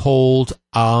 able to hold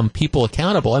people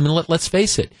accountable. I mean, let's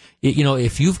face it.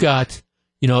 If you've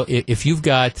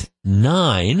got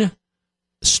 9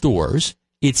 stores,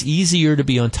 it's easier to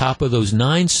be on top of those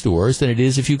 9 stores than it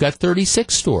is if you've got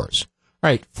 36 stores. All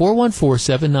right,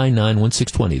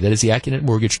 414-799-1620. That is the Acunet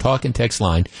Mortgage talk and text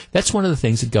line. That's one of the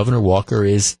things that Governor Walker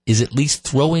is at least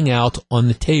throwing out on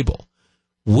the table.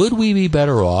 Would we be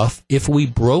better off if we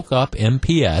broke up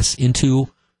MPS into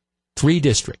 3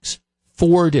 districts,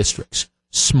 4 districts,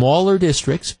 smaller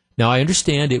districts? Now, I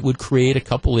understand it would create a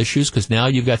couple issues because now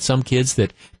you've got some kids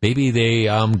that maybe they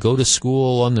go to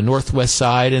school on the northwest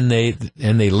side and they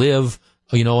live,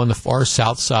 on the far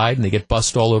south side and they get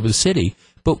bused all over the city.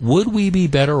 But would we be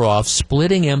better off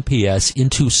splitting MPS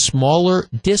into smaller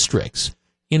districts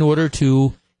in order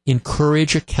to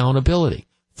encourage accountability?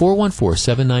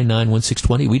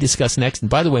 414-799-1620. We discuss next. And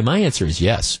by the way, my answer is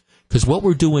yes, because what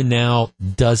we're doing now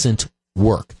doesn't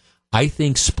work. I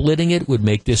think splitting it would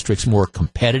make districts more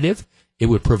competitive. It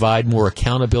would provide more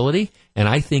accountability. And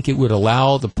I think it would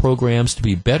allow the programs to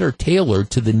be better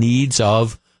tailored to the needs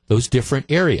of those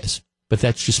different areas. But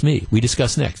that's just me. We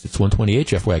discuss next. It's 128,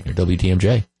 Jeff Wagner,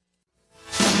 WTMJ.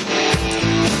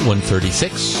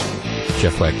 136,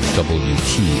 Jeff Wagner,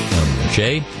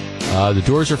 WTMJ. The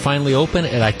doors are finally open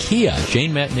at IKEA.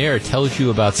 Jane Matnair tells you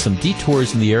about some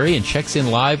detours in the area and checks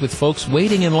in live with folks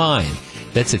waiting in line.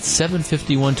 That's at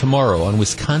 7:51 tomorrow on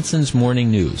Wisconsin's Morning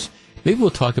News. Maybe we'll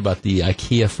talk about the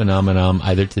IKEA phenomenon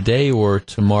either today or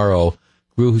tomorrow.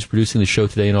 Gru, who's producing the show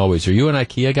today and always. Are you an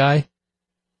IKEA guy?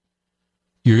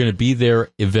 You're going to be there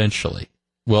eventually.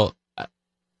 Well,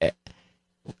 so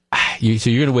you're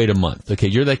going to wait a month. Okay,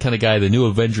 you're that kind of guy. The new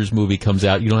Avengers movie comes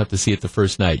out. You don't have to see it the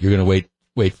first night. You're going to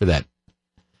wait for that.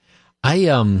 I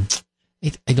don't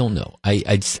know.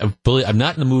 I'm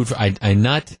not in the mood for. I'm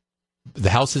not. The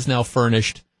house is now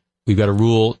furnished. We've got a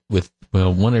rule with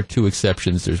 1 or 2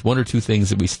 exceptions. There's 1 or 2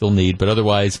 things that we still need, but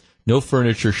otherwise, no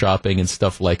furniture shopping and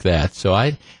stuff like that. So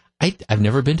I've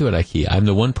never been to an IKEA. I'm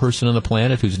the one person on the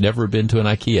planet who's never been to an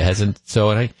IKEA. And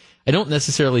I don't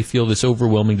necessarily feel this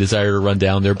overwhelming desire to run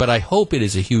down there, but I hope it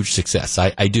is a huge success.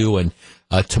 I do. And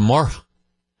tomorrow,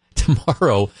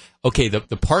 okay,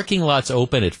 the parking lot's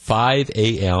open at 5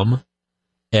 a.m.,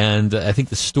 and I think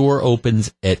the store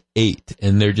opens at 8,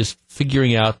 and they're just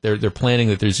figuring out, they're planning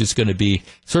that there's just going to be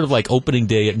sort of like opening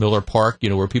day at Miller Park,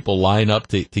 where people line up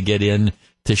to get in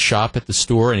to shop at the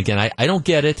store. And again, I don't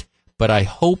get it, but I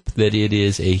hope that it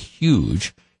is a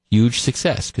huge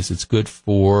success because it's good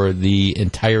for the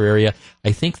entire area.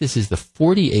 I think this is the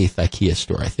 48th IKEA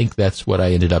store. I think that's what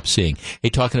I ended up seeing. Hey,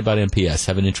 talking about MPS,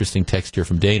 have an interesting text here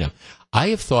from Dana. I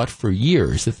have thought for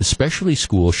years that the specialty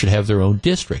schools should have their own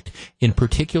district, in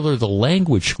particular the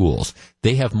language schools.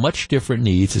 They have much different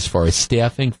needs as far as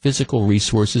staffing, physical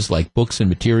resources like books and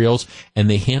materials, and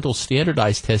they handle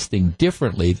standardized testing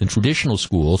differently than traditional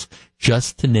schools,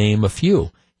 just to name a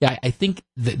few. Yeah, I think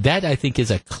that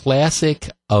is a classic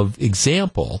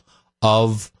example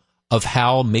of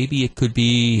how maybe it could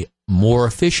be more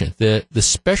efficient. The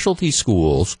specialty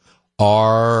schools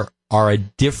are a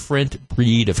different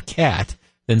breed of cat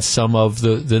than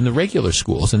than the regular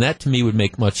schools, and that to me would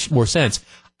make much more sense.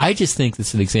 I just think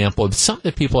it's an example of something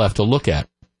that people have to look at.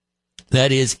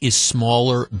 That is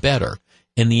smaller better?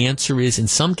 And the answer is, in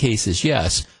some cases,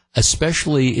 yes.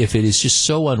 Especially if it is just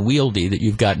so unwieldy that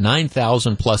you've got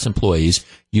 9,000 plus employees,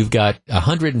 you've got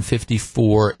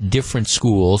 154 different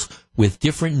schools with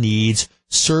different needs,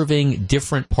 serving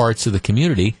different parts of the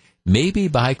community. Maybe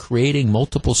by creating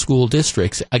multiple school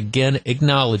districts, again,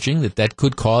 acknowledging that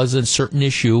could cause a certain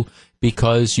issue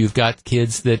because you've got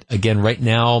kids that, again, right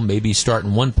now maybe start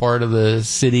in one part of the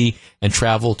city and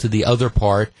travel to the other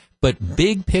part. But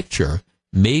big picture,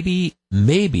 maybe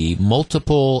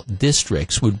multiple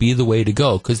districts would be the way to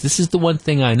go, because this is the one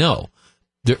thing I know.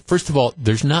 First of all,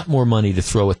 there's not more money to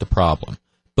throw at the problem,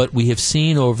 but we have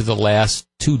seen over the last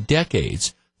 2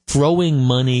 decades throwing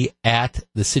money at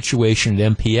the situation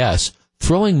at MPS,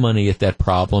 throwing money at that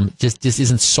problem just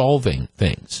isn't solving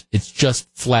things. It's just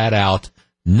flat out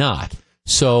not.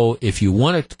 So if you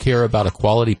want to care about a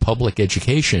quality public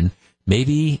education,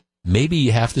 maybe maybe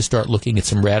you have to start looking at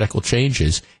some radical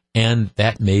changes, and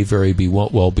that may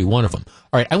well be one of them.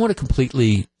 All right, I want to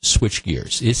completely switch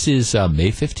gears. This is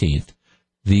May 15th.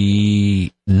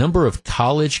 The number of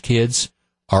college kids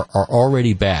are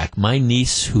already back. My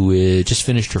niece, who just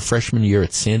finished her freshman year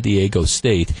at San Diego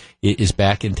State, is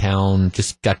back in town,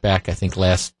 just got back, I think,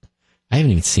 I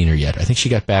haven't even seen her yet. I think she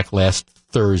got back last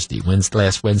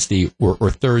Wednesday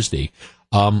or Thursday.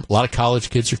 A lot of college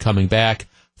kids are coming back.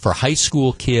 For high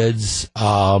school kids,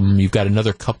 you've got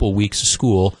another couple weeks of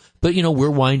school, but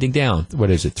we're winding down. What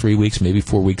is it? 3 weeks, maybe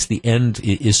 4 weeks. The end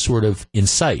is sort of in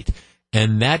sight,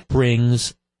 and that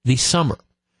brings the summer.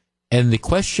 And the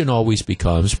question always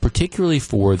becomes, particularly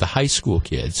for the high school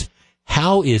kids,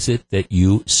 how is it that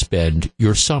you spend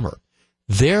your summer?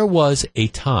 There was a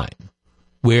time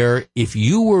where if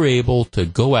you were able to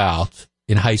go out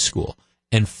in high school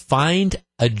and find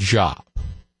a job,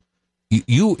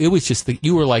 you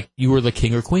were the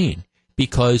king or queen,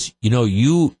 because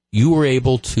you were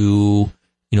able to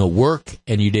work,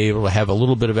 and you'd be able to have a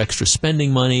little bit of extra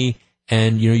spending money,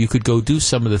 and you could go do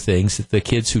some of the things that the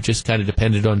kids who just kind of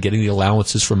depended on getting the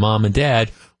allowances from mom and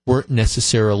dad weren't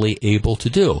necessarily able to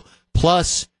do.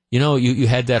 Plus, you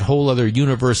had that whole other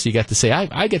universe. You got to say,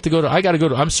 I got to go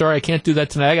to, I'm sorry, I can't do that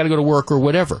tonight. I got to go to work or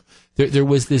whatever. There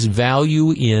was this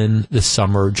value in the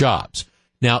summer jobs.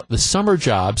 Now, the summer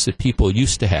jobs that people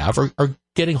used to have are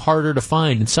getting harder to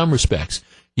find in some respects.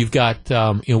 You've got,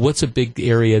 what's a big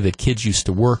area that kids used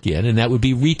to work in, and that would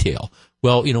be retail.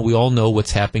 Well, we all know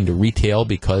what's happening to retail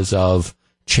because of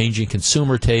changing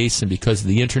consumer tastes and because of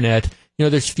the internet.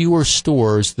 There's fewer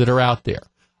stores that are out there.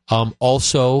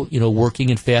 Also, working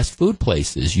in fast food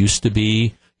places used to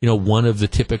be, one of the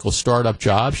typical startup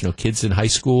jobs. Kids in high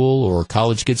school or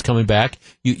college kids coming back,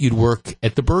 you'd work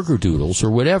at the Burger Doodles or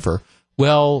whatever.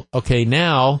 Well, okay,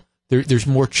 now there's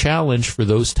more challenge for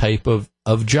those type of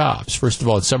jobs. First of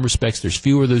all, in some respects, there's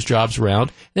fewer of those jobs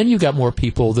around. Then you've got more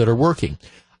people that are working.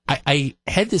 I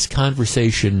had this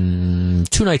conversation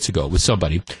 2 nights ago with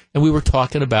somebody, and we were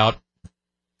talking about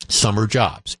summer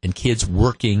jobs and kids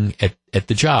working at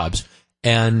the jobs,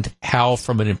 and how,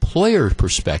 from an employer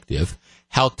perspective,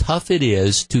 how tough it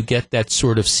is to get that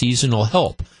sort of seasonal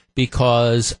help.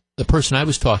 Because the person I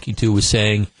was talking to was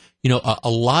saying, a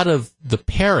lot of the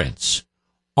parents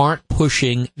aren't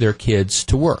pushing their kids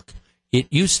to work. It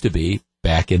used to be,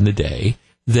 back in the day,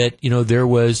 that, there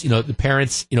was, the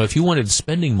parents, if you wanted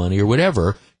spending money or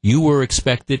whatever, you were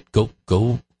expected, go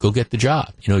get the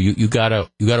job. You gotta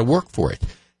work for it.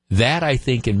 That, I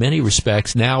think, in many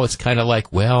respects, now it's kind of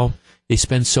like, well, they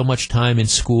spend so much time in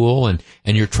school, and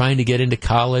you're trying to get into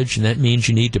college, and that means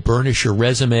you need to burnish your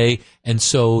resume, and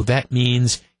so that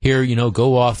means, here,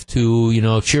 go off to,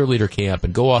 cheerleader camp,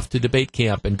 and go off to debate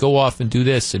camp, and go off and do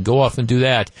this, and go off and do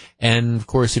that. And, of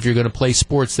course, if you're going to play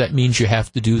sports, that means you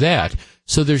have to do that.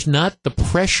 So there's not the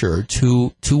pressure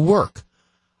to work.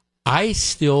 I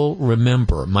still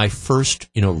remember my first,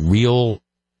 real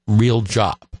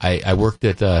job. I worked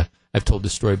at, I've told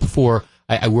this story before,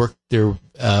 I worked there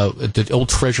at the old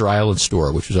Treasure Island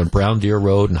store, which was on Brown Deer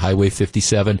Road and Highway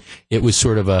 57. It was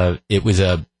sort of like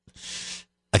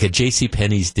a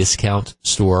JCPenney's discount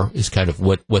store is kind of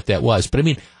what that was. But I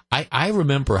mean, I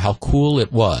remember how cool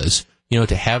it was,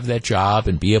 to have that job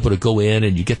and be able to go in,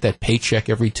 and you get that paycheck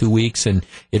every 2 weeks. And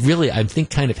it really, I think,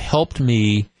 kind of helped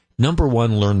me, number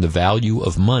one, learn the value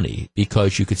of money,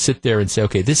 because you could sit there and say,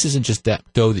 okay, this isn't just that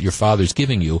dough that your father's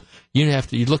giving you. You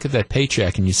look at that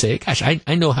paycheck and you say, gosh,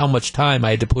 I know how much time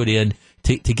I had to put in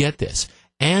to get this.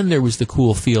 And there was the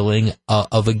cool feeling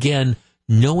of, again,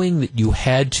 knowing that you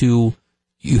had to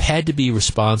be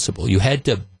responsible. You had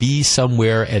to be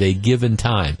somewhere at a given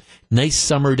time. Nice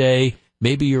summer day.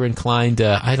 Maybe you're inclined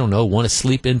to, want to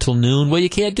sleep until noon. Well, you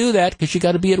can't do that because you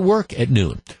got to be at work at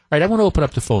noon. All right, I want to open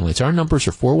up the phone lines. Our numbers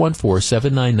are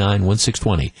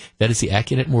 414-799-1620. That is the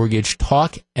AccuNet Mortgage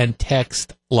talk and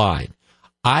text line.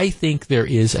 I think there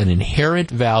is an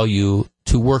inherent value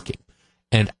to working.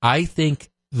 And I think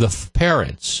the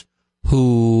parents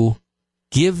who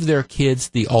give their kids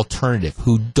the alternative,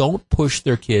 who don't push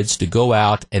their kids to go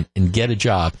out and get a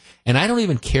job, and I don't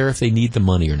even care if they need the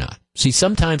money or not. See,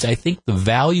 sometimes I think the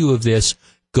value of this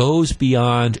goes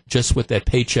beyond just what that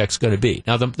paycheck's going to be.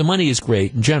 Now, the money is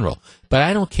great in general, but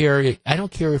I don't care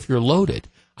if you're loaded.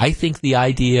 I think the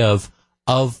idea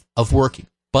of working,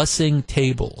 bussing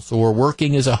tables, or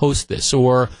working as a hostess,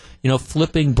 or,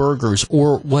 flipping burgers,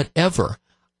 or whatever,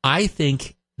 I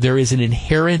think there is an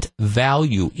inherent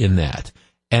value in that.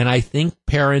 And I think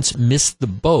parents miss the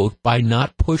boat by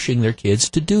not pushing their kids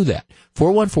to do that.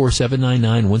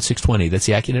 414-799-1620. That's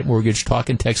the Accunet Mortgage talk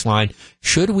and text line.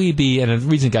 Should we be, and the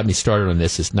reason it got me started on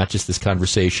this is not just this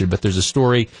conversation, but there's a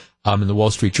story in the Wall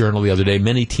Street Journal the other day,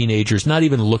 many teenagers not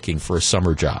even looking for a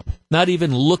summer job. Not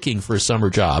even looking for a summer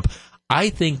job. I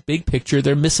think big picture,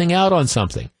 they're missing out on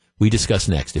something. We discuss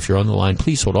next. If you're on the line,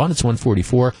 please hold on. It's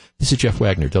 144. This is Jeff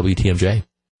Wagner, WTMJ.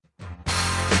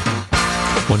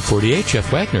 148,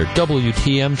 Jeff Wagner,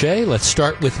 WTMJ. Let's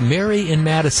start with Mary in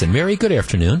Madison. Mary, good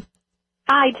afternoon.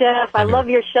 Hi, Jeff. I love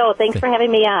your show. Thanks for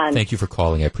having me on. Thank you for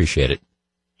calling. I appreciate it.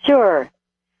 Sure.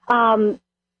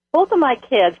 Both of my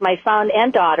kids, my son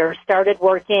and daughter, started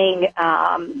working,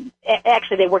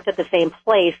 actually they worked at the same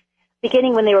place,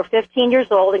 beginning when they were 15 years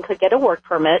old and could get a work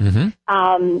permit. Mm-hmm.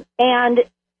 And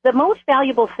the most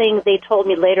valuable thing they told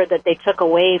me later that they took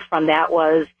away from that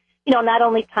was, not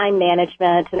only time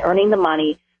management and earning the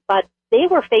money, but they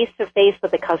were face-to-face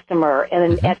with the customer.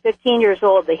 And mm-hmm. at 15 years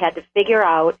old, they had to figure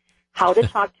out how to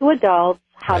talk to adults,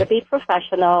 how to be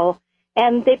professional.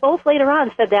 And they both later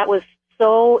on said that was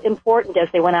so important as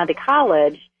they went on to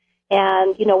college.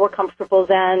 And, were comfortable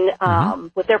then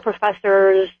with their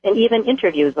professors and even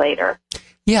interviews later.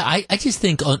 Yeah, I just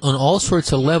think on all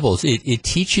sorts of levels, it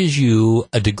teaches you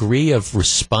a degree of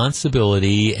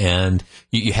responsibility, and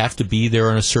you have to be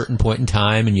there on a certain point in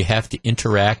time, and you have to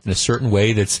interact in a certain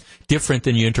way that's different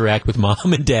than you interact with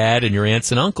mom and dad and your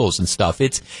aunts and uncles and stuff.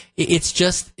 It's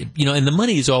just, and the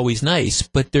money is always nice,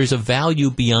 but there's a value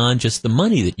beyond just the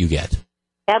money that you get.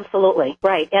 Absolutely,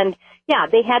 right. And, yeah,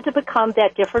 they had to become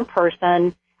that different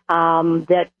person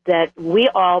that we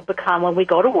all become when we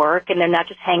go to work, and they're not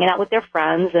just hanging out with their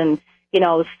friends and,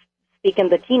 speaking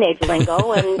the teenage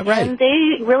lingo, and, right. And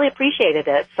they really appreciated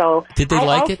it. So did they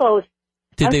like it?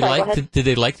 Did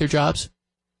they like their jobs?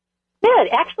 Did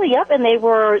actually, yep. And they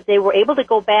were able to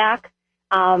go back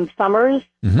summers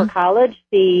mm-hmm. for college.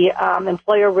 The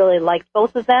employer really liked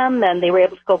both of them, and they were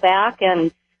able to go back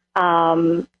and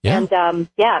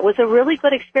it was a really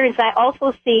good experience. I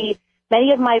also see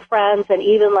many of my friends and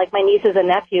even like my nieces and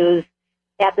nephews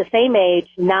at the same age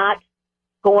not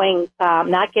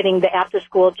getting the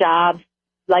after-school jobs.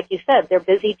 Like you said, they're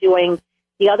busy doing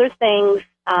the other things,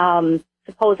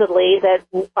 supposedly, that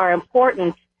are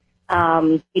important,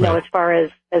 right. As far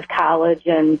as college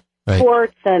and right.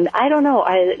 sports. And I don't know.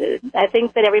 I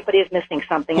think that everybody is missing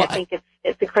something. Well, I think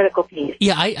it's a critical piece.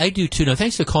 Yeah, I do too. Now,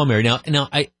 thanks for the call, Mary. Now,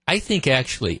 I think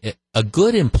actually a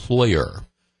good employer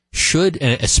should,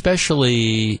 and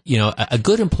especially, a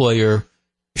good employer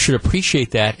should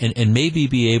appreciate that and maybe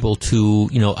be able to,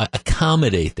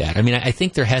 accommodate that. I mean, I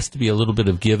think there has to be a little bit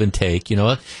of give and take.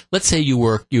 Let's say you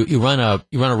run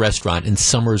a restaurant and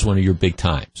summer is one of your big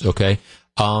times. Okay.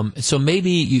 So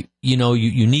maybe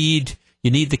you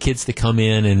need the kids to come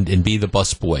in and be the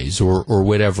busboys or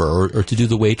whatever, or to do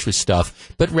the waitress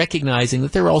stuff, but recognizing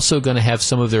that they're also going to have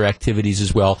some of their activities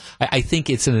as well. I think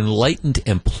it's an enlightened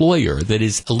employer that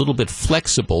is a little bit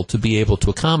flexible to be able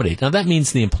to accommodate. Now, that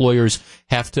means the employers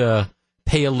have to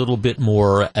pay a little bit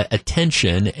more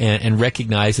attention and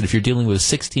recognize that if you're dealing with a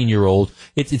 16-year-old,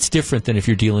 it's different than if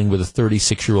you're dealing with a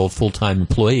 36-year-old full-time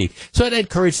employee. So I'd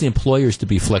encourage the employers to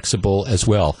be flexible as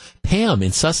well. Pam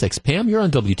in Sussex. Pam, you're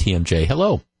on WTMJ.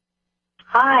 Hello.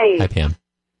 Hi. Hi, Pam.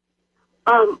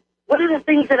 One of the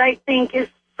things that I think is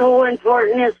so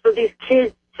important is for these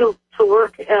kids to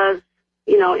work as,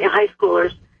 high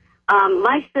schoolers.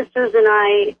 My sisters and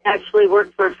I actually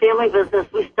worked for a family business.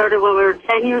 We started when we were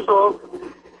 10 years old.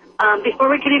 Before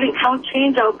we could even count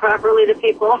change out properly to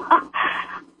people,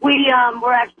 we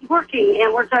were actually working,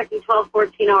 and we're talking 12,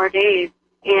 14-hour days.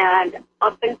 And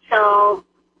up until,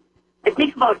 I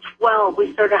think about 12,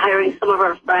 we started hiring some of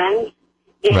our friends.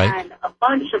 And right. a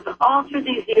bunch of them, all through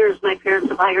these years, my parents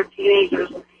have hired teenagers.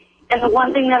 And the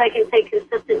one thing that I can say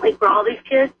consistently for all these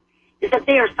kids is that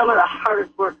they are some of the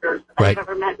hardest workers right. I've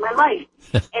ever met in my life.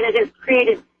 And it has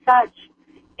created such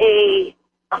a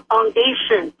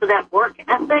foundation for that work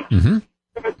ethic mm-hmm.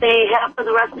 that they have for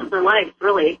the rest of their life,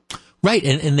 really. Right,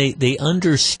 and they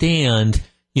understand,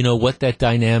 what that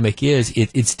dynamic is.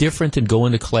 It's different than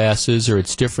going to classes, or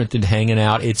it's different than hanging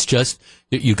out. It's just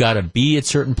that you got to be at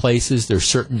certain places. There's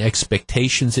certain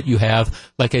expectations that you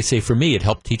have. Like I say, for me, it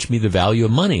helped teach me the value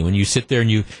of money. When you sit there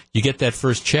and you get that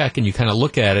first check and you kind of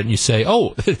look at it and you say,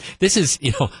 oh, this is,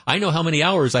 I know how many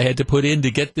hours I had to put in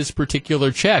to get this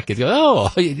particular check.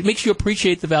 It makes you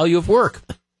appreciate the value of work.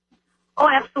 Oh,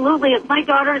 absolutely. If my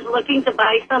daughter is looking to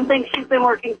buy something, she's been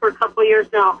working for a couple of years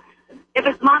now. If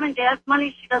it's mom and dad's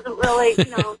money, she doesn't really,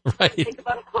 right. think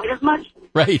about it quite as much.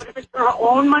 Right. But if it's her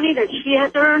own money that she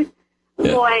has earned,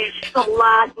 boy, it's a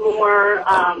lot more.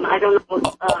 I don't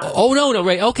know. No,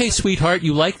 right? Okay, sweetheart,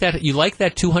 you like that? You like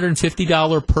that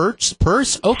 $250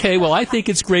 purse? Okay, well, I think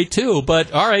it's great too.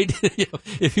 But all right,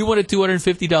 if you want a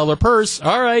 $250 purse,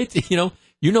 all right,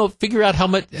 figure out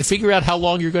how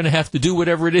long you're going to have to do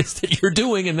whatever it is that you're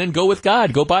doing, and then go with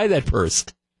God. Go buy that purse.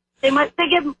 They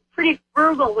get pretty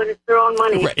frugal when it's their own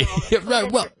money. Right. So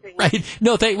right.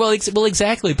 No,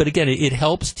 exactly. But again, it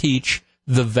helps teach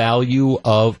the value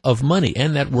of money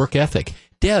and that work ethic.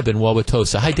 Deb in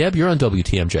Wauwatosa. Hi, Deb. You're on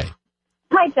WTMJ.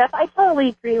 Hi, Jeff. I totally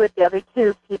agree with the other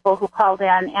two people who called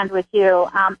in and with you.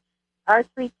 Our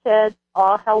three kids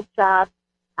all held jobs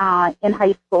in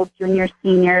high school, juniors,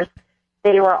 seniors.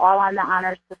 They were all on the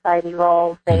Honor Society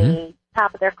rolls. They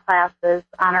top of their classes,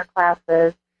 honor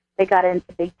classes. They got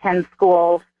into Big Ten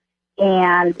schools.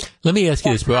 And let me ask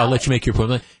you this, but I'll let you make your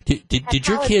point. Did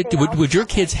your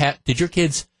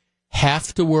kids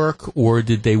have to work, or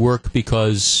did they work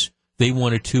because they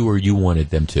wanted to, or you wanted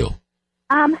them to?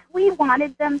 We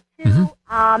wanted them to.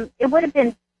 It would have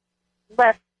been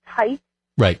less tight,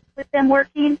 right, with them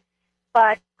working,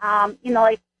 but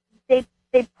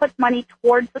they put money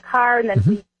towards the car, and then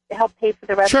we helped pay for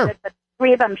the rest of it. But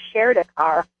three of them shared a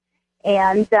car,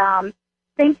 and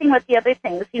same thing with the other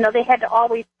things. They had to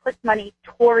always put money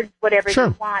towards whatever they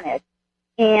wanted,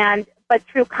 but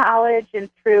through college and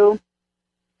through.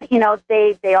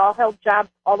 They all held jobs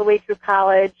all the way through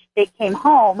college. They came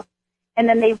home, and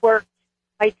then they worked.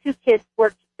 My two kids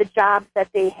worked the jobs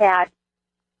that they had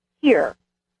here.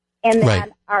 And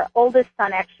then our oldest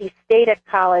son actually stayed at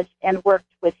college and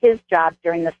worked with his job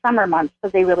during the summer months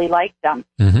because they really liked them.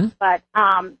 But,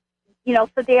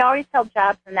 so they always held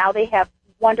jobs, and now they have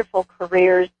wonderful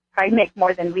careers, probably make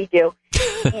more than we do.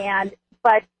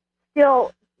 But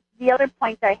still, the other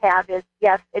point I have is,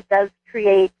 yes, it does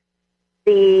create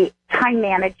the time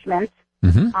management,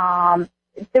 the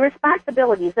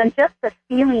responsibilities, and just the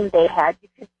feeling they had. You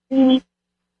could see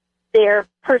their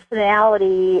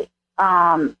personality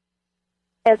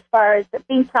as far as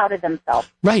being proud of themselves.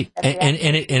 Right. And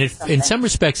in some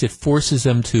respects, it forces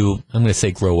them to, I'm going to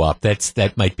say grow up.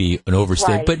 That might be an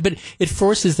overstatement, but it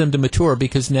forces them to mature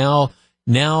because now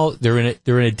they're in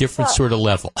a different sort of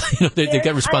level. They've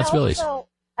got responsibilities.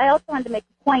 I also wanted to make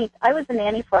a point. I was a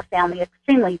nanny for a family,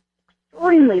 extremely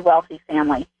wealthy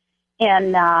family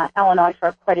in Illinois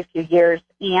for quite a few years.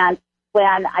 And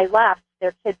when I left,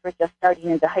 their kids were just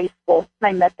starting into high school.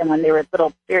 I met them when they were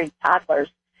little, very toddlers.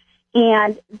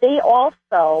 And they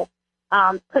also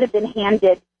could have been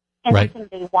handed anything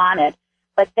they wanted.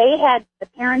 But the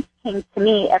parents came to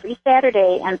me every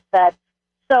Saturday and said,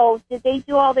 so did they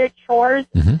do all their chores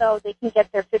so they can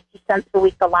get their 50 cents a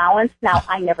week allowance? Now,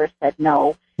 I never said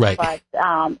no. Right. But,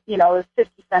 it was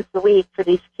 50 cents a week for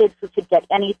these kids who could get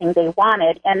anything they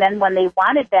wanted. And then when they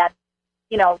wanted that,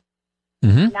 not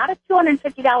a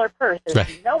 $250 purse.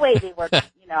 There's no way they were, but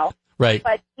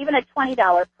even a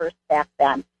 $20 purse back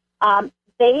then.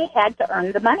 They had to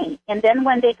earn the money. And then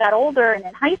when they got older and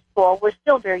in high school, we're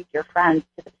still very dear friends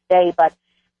to this day, but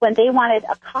when they wanted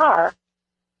a car,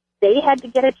 they had to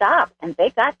get a job, and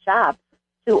they got jobs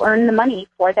to earn the money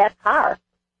for that car.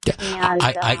 And,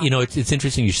 it's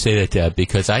interesting you say that, Deb,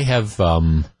 because I have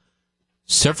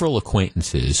several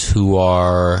acquaintances who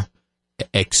are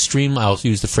I'll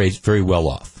use the phrase, very well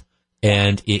off.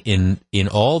 And in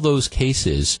all those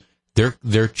cases,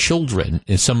 their children,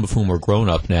 and some of whom are grown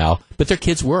up now, but their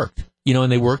kids worked,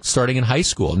 and they worked starting in high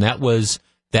school. And that was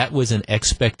an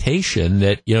expectation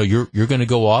that, you're going to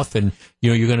go off and,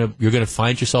 you're going to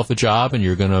find yourself a job, and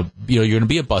you're going to be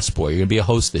a busboy, you're going to be a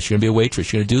hostess, you're going to be a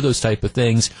waitress, you're going to do those type of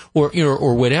things, or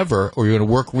whatever, or you're going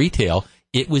to work retail.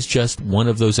 It was just one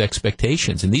of those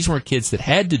expectations. And these weren't kids that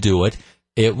had to do it.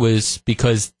 It was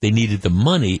because they needed the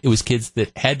money. It was kids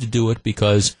that had to do it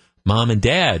because mom and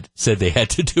dad said they had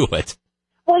to do it.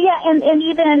 Well, yeah, and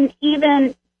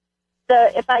even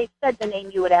if I said the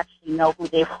name, you would actually know who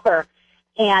they were.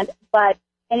 But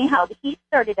anyhow, he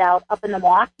started out up in the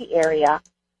Milwaukee area,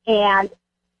 and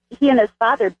he and his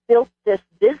father built this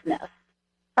business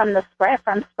from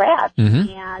scratch.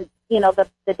 And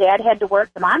the dad had to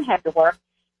work, the mom had to work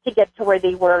to get to where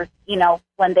they were,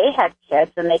 when they had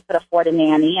kids and they could afford a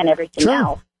nanny and everything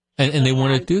else. And they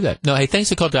want to do that. No, hey, thanks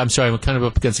for calling. I'm sorry, I'm kind of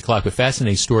up against the clock, but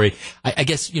fascinating story. I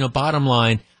guess, bottom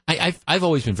line, I've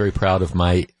always been very proud of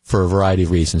for a variety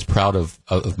of reasons, proud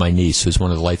of my niece, who's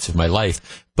one of the lights of my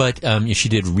life. But she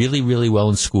did really, really well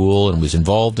in school and was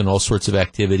involved in all sorts of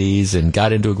activities and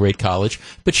got into a great college.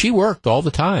 But she worked all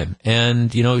the time,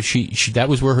 and she that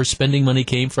was where her spending money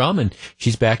came from. And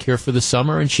she's back here for the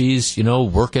summer, and she's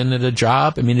working at a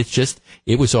job. I mean,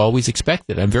 it was always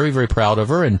expected. I'm very, very proud of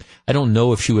her, and I don't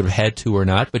know if she would have had to or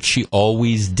not, but she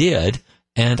always did.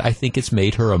 And I think it's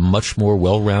made her a much more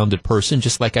well-rounded person,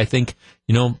 just like I think,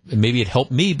 maybe it helped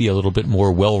me be a little bit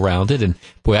more well-rounded. And,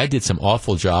 boy, I did some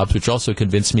awful jobs, which also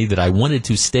convinced me that I wanted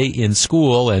to stay in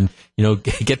school and,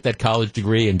 get that college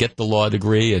degree and get the law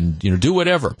degree and, do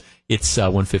whatever. It's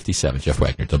 1:57. Jeff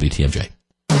Wagner, WTMJ.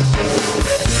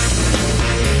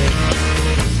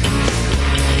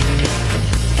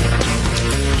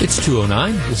 It's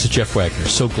 2:09. This is Jeff Wagner.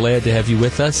 So glad to have you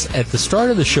with us. At the start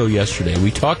of the show yesterday,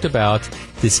 we talked about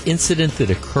this incident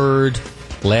that occurred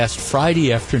last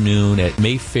Friday afternoon at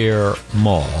Mayfair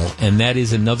Mall, and that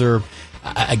is another,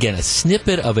 again, a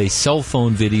snippet of a cell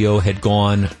phone video had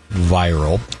gone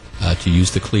viral, to use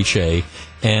the cliche,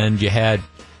 and you had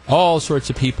all sorts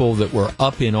of people that were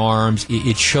up in arms.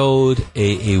 It showed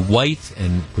a white,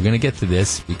 and we're going to get to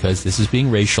this because this is being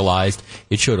racialized,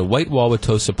 it showed a white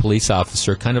Wauwatosa police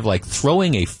officer kind of like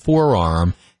throwing a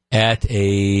forearm at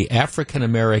a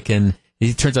African-American.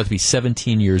 He turns out to be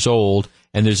 17 years old,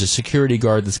 and there's a security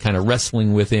guard that's kind of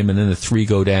wrestling with him, and then the three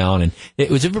go down. And it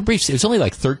was it was only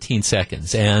like 13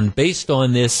 seconds. And based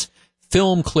on this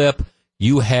film clip,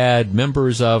 you had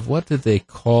members of, what did they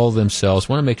call themselves?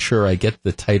 I want to make sure I get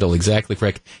the title exactly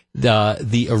correct.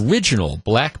 The original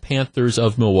Black Panthers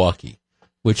of Milwaukee,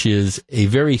 which is a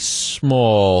very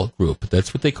small group.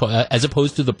 That's what they call, as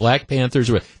opposed to the Black Panthers.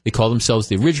 They call themselves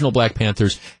the original Black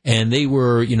Panthers, and they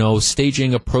were,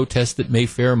 staging a protest at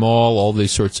Mayfair Mall, all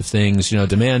these sorts of things,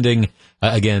 demanding,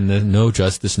 again, no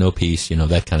justice, no peace,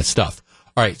 that kind of stuff.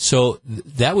 All right, so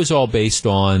that was all based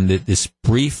on this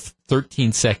brief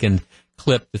 13-second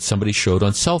clip that somebody showed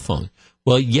on cell phone.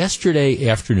 Well, yesterday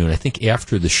afternoon, I think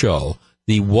after the show,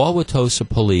 the Wauwatosa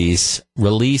police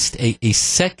released a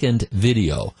second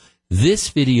video. This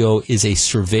video is a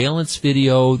surveillance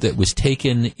video that was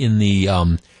taken in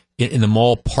the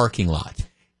mall parking lot.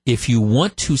 If you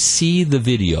want to see the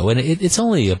video, and it's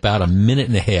only about a minute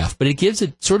and a half, but it gives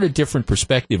a sort of different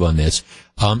perspective on this.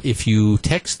 If you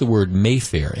text the word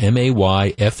Mayfair,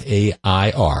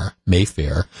 Mayfair,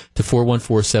 Mayfair, to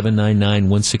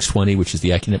 414-799-1620, which is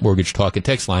the Acunet Mortgage Talk and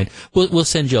Text line, we'll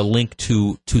send you a link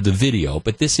to the video.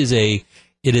 But it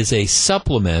is a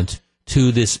supplement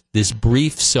to this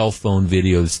brief cell phone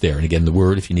video that's there. And again, the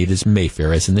word, if you need, is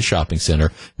Mayfair, as in the shopping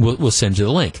center. We'll send you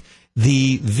the link.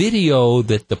 The video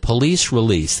that the police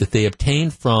released, that they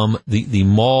obtained from the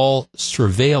mall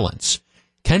surveillance,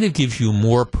 kind of gives you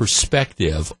more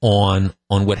perspective on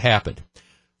what happened.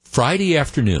 Friday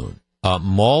afternoon,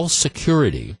 mall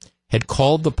security had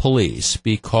called the police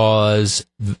because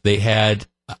they had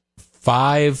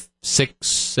 5, 6,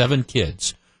 7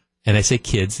 kids, and I say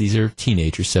kids, these are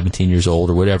teenagers, 17 years old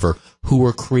or whatever, who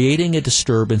were creating a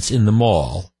disturbance in the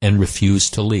mall and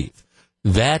refused to leave.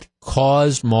 That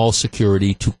caused mall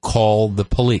security to call the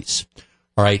police.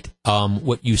 All right.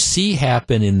 What you see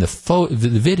happen in the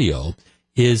video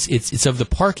is it's of the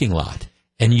parking lot,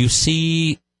 and you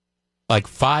see like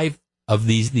 5 of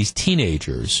these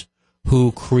teenagers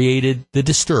who created the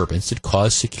disturbance that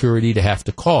caused security to have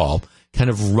to call,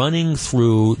 kind of running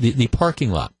through the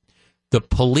parking lot. The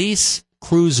police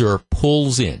cruiser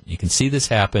pulls in. You can see this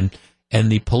happen,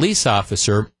 and the police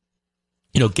officer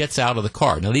gets out of the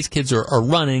car. Now, these kids are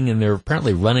running, and they're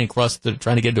apparently running across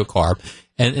trying to get into a car.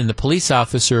 And the police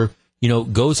officer,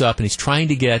 goes up, and he's trying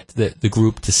to get the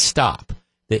group to stop.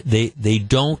 They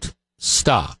don't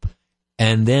stop.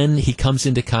 And then he comes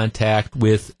into contact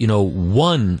with,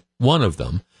 one of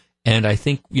them. And I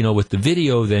think, what the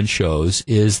video then shows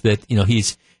is that,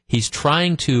 he's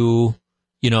trying to,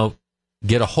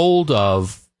 get a hold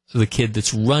of the kid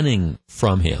that's running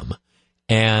from him.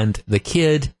 And the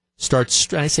kid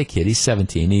starts, I say kid, he's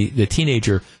 17, the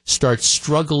teenager starts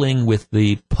struggling with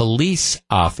the police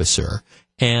officer,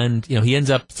 and he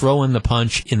ends up throwing the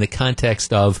punch in the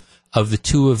context of the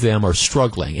two of them are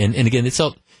struggling. And again, it's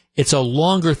a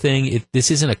longer thing. This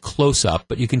isn't a close-up,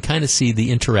 but you can kind of see the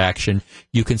interaction.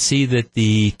 You can see that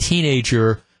the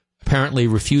teenager apparently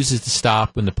refuses to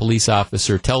stop when the police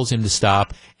officer tells him to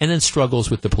stop, and then struggles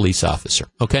with the police officer,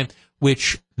 okay?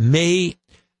 Which may...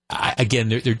 Again,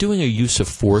 they're doing a use of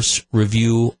force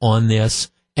review on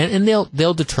this, And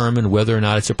they'll determine whether or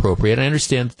not it's appropriate. I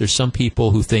understand that there's some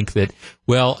people who think that,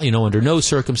 well, under no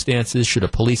circumstances should a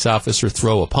police officer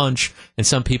throw a punch. And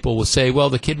some people will say, well,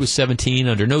 the kid was 17.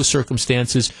 Under no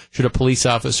circumstances should a police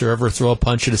officer ever throw a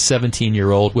punch at a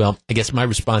 17-year-old. Well, I guess my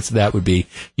response to that would be,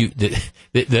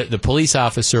 the police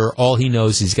officer, all he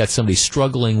knows is he's got somebody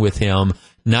struggling with him,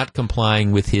 not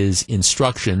complying with his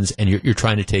instructions, and you're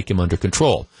trying to take him under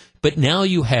control. But now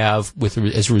you have,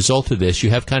 as a result of this, you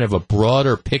have kind of a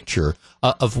broader picture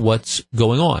of what's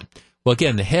going on. Well,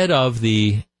 again, the head of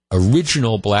the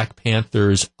original Black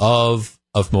Panthers of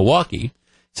Milwaukee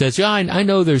says, yeah, I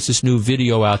know there's this new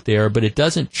video out there, but it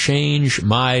doesn't change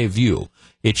my view.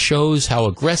 It shows how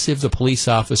aggressive the police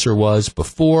officer was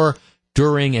before,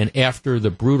 during, and after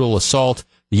the brutal assault.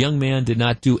 The young man did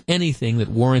not do anything that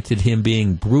warranted him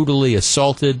being brutally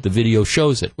assaulted. The video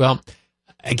shows it. Well,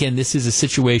 again, this is a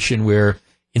situation where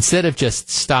instead of just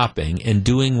stopping and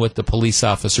doing what the police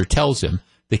officer tells him,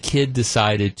 the kid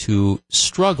decided to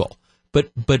struggle.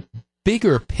 But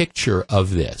bigger picture of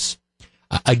this,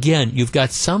 again, you've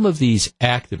got some of these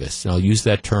activists, and I'll use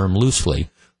that term loosely,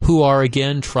 who are,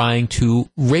 again, trying to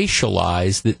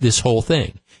racialize this whole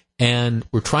thing. And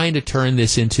we're trying to turn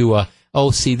this into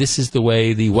this is the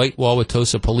way the white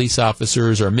Wauwatosa police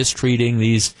officers are mistreating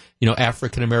these,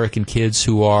 African-American kids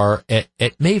who are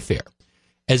at Mayfair,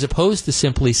 as opposed to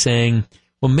simply saying,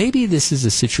 well, maybe this is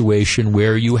a situation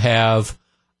where you have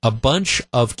a bunch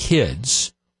of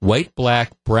kids, white,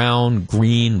 black, brown,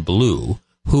 green, blue,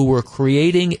 who were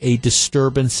creating a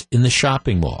disturbance in the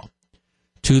shopping mall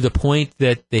to the point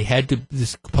that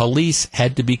the police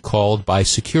had to be called by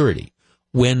security.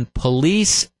 When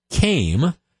police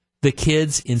came, the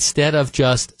kids, instead of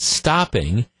just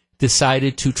stopping,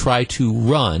 decided to try to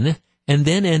run and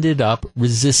then ended up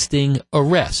resisting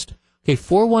arrest. Okay,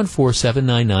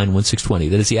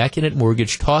 414-799-1620. That is the Acunet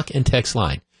Mortgage talk and text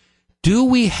line. Do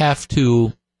we have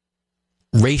to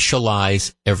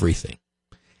racialize everything?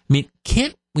 I mean,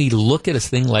 can't we look at a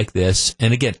thing like this?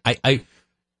 And again,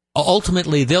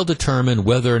 ultimately, they'll determine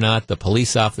whether or not the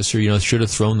police officer, should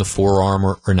have thrown the forearm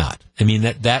or not. I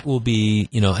mean, that will be,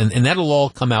 and that'll all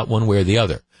come out one way or the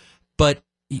other. But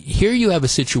here you have a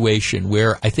situation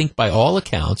where I think by all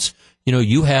accounts,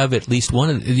 you have at least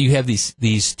you have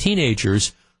these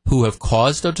teenagers who have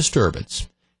caused a disturbance.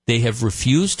 They have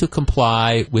refused to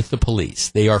comply with the police.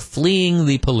 They are fleeing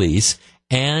the police,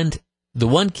 and the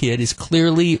one kid is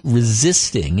clearly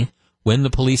resisting when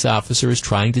the police officer is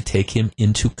trying to take him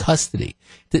into custody.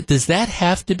 Does that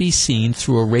have to be seen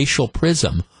through a racial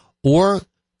prism? Or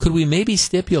could we maybe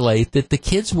stipulate that the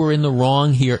kids were in the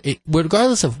wrong here,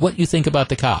 regardless of what you think about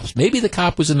the cops? Maybe the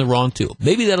cop was in the wrong too.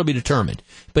 Maybe that'll be determined.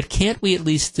 But can't we at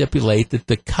least stipulate that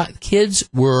the kids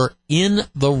were in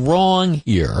the wrong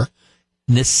here,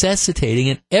 necessitating,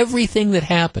 and everything that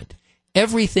happened,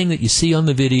 everything that you see on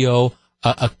the video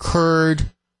occurred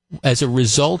as a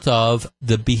result of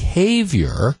the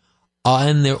behavior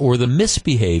or the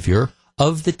misbehavior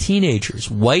of the teenagers.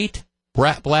 White,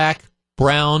 black,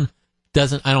 brown,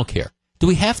 I don't care. Do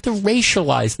we have to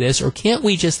racialize this, or can't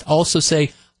we just also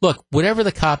say, look, whatever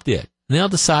the cop did, and they'll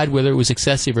decide whether it was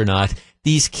excessive or not,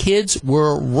 these kids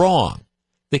were wrong.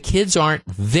 The kids aren't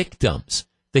victims.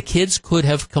 The kids could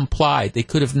have complied. They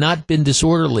could have not been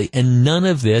disorderly, and none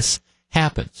of this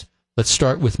happens. Let's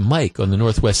start with Mike on the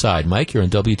Northwest Side. Mike, you're on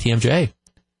WTMJ.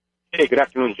 Hey, good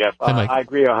afternoon, Jeff. Hi, Mike. I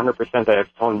agree 100% that I was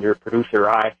telling your producer.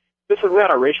 This is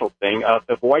not a racial thing.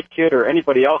 If a white kid or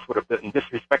anybody else would have been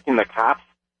disrespecting the cops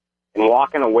and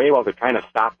walking away while they're trying to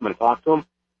stop them and talk to them,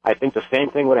 I think the same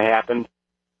thing would have happened.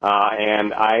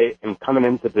 And I am coming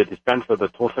into the defense of the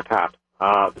Tulsa cop.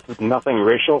 This is nothing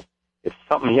racial. It's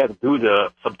something he had to do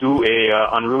to subdue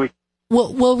a unruly.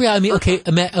 Well, yeah. I mean,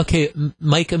 okay,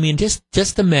 Mike. I mean,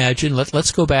 just imagine.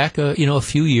 Let's go back, a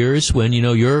few years when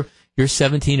you're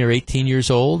 17 or 18 years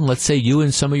old, and let's say you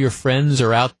and some of your friends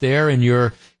are out there and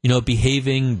you're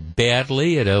behaving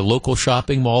badly at a local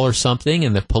shopping mall or something,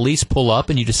 and the police pull up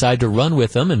and you decide to run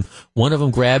with them, and one of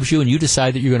them grabs you and you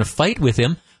decide that you're going to fight with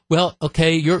him. Well,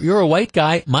 okay, you're a white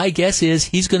guy. My guess is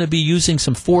he's going to be using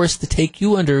some force to take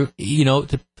you under. He's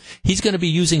going to be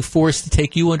using force to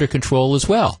take you under control as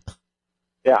well.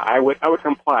 Yeah, I would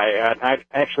comply. I'd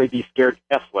actually be scared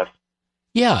S-less.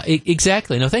 Yeah,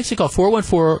 exactly. Now, thanks for the call,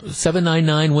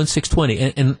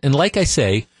 414-799-1620. And like I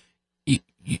say,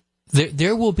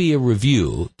 there will be a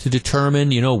review to determine,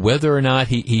 whether or not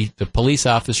the police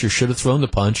officer should have thrown the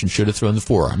punch and should have thrown the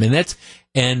forearm.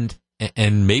 And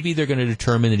and maybe they're going to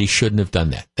determine that he shouldn't have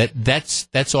done that.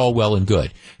 That's all well and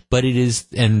good. But it is,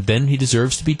 and then he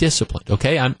deserves to be disciplined.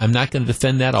 Okay, I'm not going to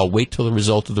defend that. I'll wait till the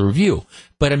result of the review.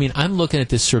 But I mean, I'm looking at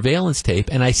this surveillance tape,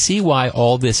 and I see why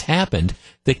all this happened.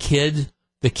 The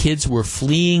kids were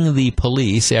fleeing the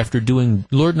police after doing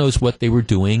Lord knows what they were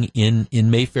doing in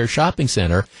Mayfair Shopping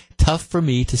Center. Tough for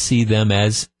me to see them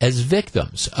as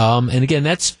victims. And again,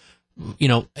 that's, you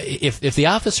know, if the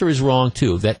officer is wrong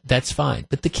too, that's fine.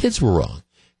 But the kids were wrong.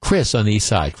 Chris on the East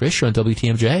Side. Chris, you're on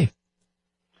WTMJ.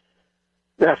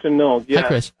 Good afternoon. Yeah, hi,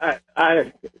 Chris.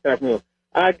 Good afternoon.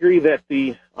 I agree that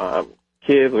the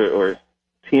kids or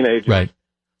teenagers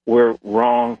were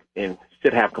wrong and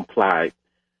should have complied.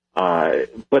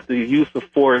 But the use of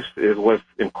force is what's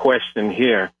in question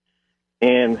here,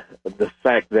 and the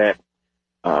fact that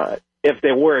if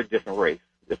they were a different race,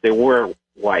 if they were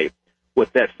white,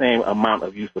 with that same amount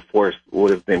of use of force would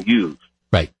have been used.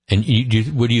 Right. And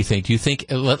what do you think? Do you think,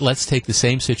 let's take the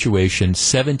same situation,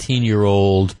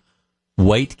 17-year-old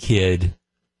white kid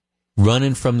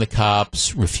running from the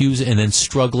cops, refusing, and then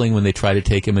struggling when they try to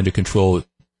take him into control.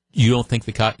 You don't think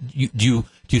the cop, do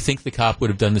you think the cop would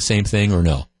have done the same thing or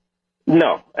no?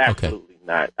 No, absolutely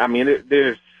not. I mean,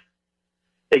 there's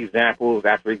examples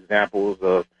after examples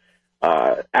of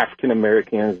African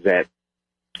Americans that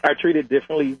are treated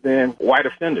differently than white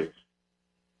offenders.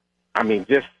 I mean,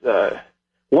 just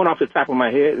one off the top of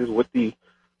my head is with the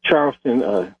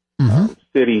Charleston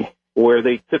city where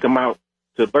they took him out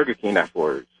to Burger King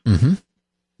afterwards. Mm-hmm.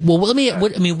 Well,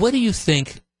 what do you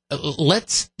think?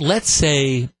 Let's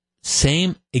say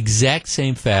exact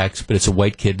same facts, but it's a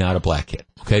white kid, not a black kid.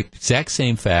 Okay, exact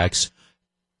same facts.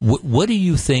 What do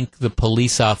you think the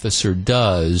police officer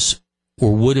does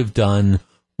or would have done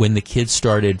when the kid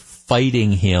started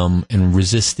fighting him and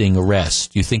resisting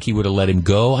arrest? Do you think he would have let him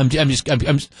go? I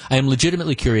am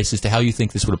legitimately curious as to how you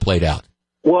think this would have played out.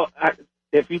 Well,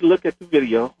 if you look at the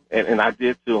video, and I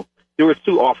did too, there were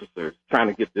two officers trying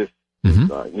to get this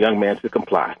young man to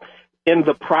comply. In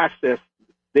the process,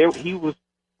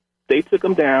 they took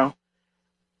him down.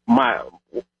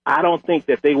 I don't think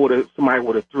that somebody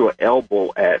would have threw an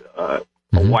elbow at a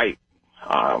white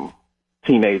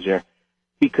teenager,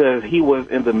 because he was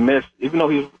in the midst, even though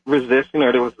he was resisting,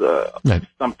 or there was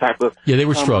some type of... Yeah, they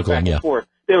were struggling, yeah.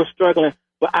 They were struggling,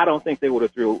 but I don't think they would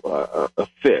have threw a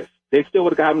fist. They still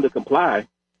would have got him to comply,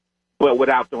 but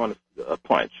without throwing a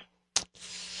punch.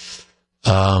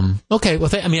 Okay, well,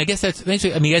 I guess that's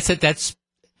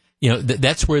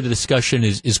that's where the discussion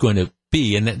is going to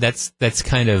be, and that's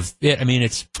kind of it. I mean,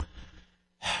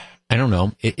 I don't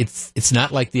know. It's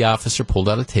not like the officer pulled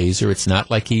out a taser. It's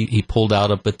not like he pulled out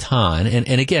a baton.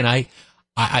 And again,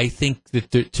 I think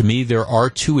that to me there are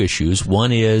two issues.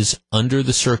 One is under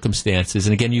the circumstances,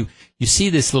 and again, you see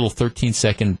this little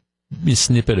 13-second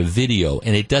snippet of video,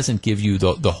 and it doesn't give you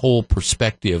the whole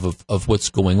perspective of what's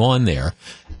going on there.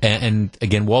 And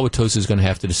again, Wauwatosa is going to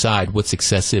have to decide what's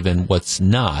excessive and what's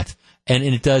not. And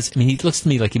it does. I mean, he looks to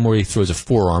me like he throws a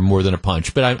forearm more than a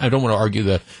punch. But I don't want to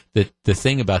argue the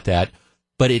thing about that.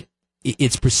 But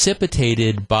it's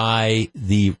precipitated by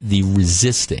the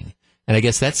resisting, and I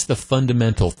guess that's the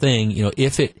fundamental thing. You know,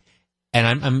 and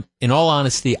I'm in all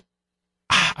honesty,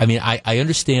 I mean, I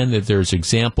understand that there's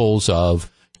examples of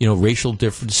racial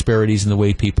disparities in the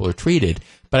way people are treated.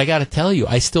 But I got to tell you,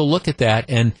 I still look at that,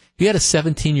 and if you had a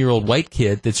 17-year-old white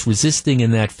kid that's resisting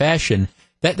in that fashion,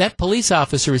 that police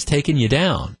officer is taking you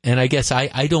down. And I guess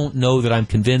I don't know that I'm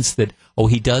convinced that,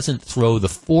 he doesn't throw the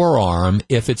forearm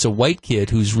if it's a white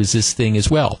kid who's resisting as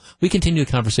well. We continue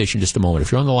the conversation in just a moment.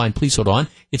 If you're on the line, please hold on.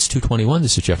 It's 2:21.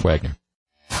 This is Jeff Wagner.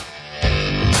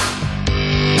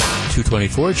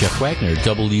 2:24, Jeff Wagner,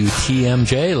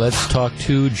 WTMJ. Let's talk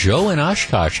to Joe in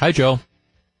Oshkosh. Hi, Joe.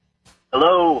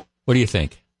 Hello. What do you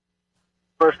think?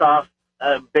 First off,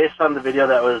 based on the video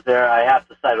that was there, I have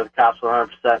to side with the cops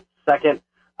 100%. Second,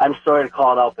 I'm sorry to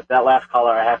call it out, but that last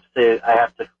caller, I have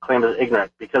to claim as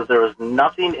ignorant, because there was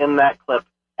nothing in that clip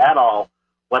at all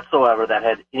whatsoever that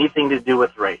had anything to do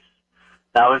with race.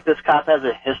 Now, if this cop has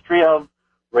a history of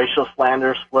racial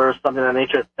slander, slurs, something of that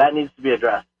nature, that needs to be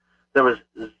addressed. There was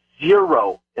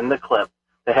zero in the clip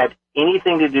that had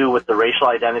anything to do with the racial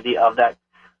identity of that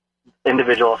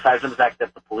individual, aside from the fact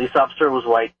that the police officer was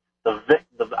white,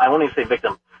 I won't even say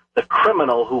victim, the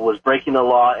criminal who was breaking the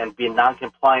law and being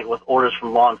non-compliant with orders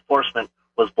from law enforcement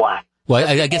was black. Well,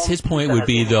 I guess his point would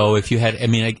be, though, if you had,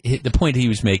 the point he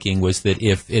was making was that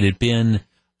if it had been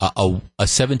a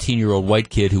 17-year-old white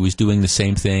kid who was doing the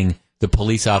same thing, the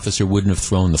police officer wouldn't have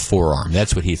thrown the forearm.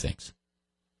 That's what he thinks.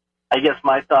 I guess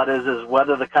my thought is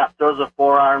whether the cop throws a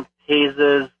forearm,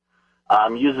 tases,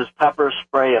 uses pepper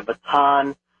spray, a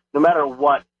baton, no matter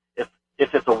what, if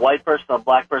if it's a white person, a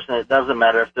black person, it doesn't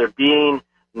matter. If they're being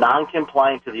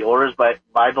non-compliant to the orders by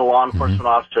the law enforcement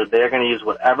officer, they're going to use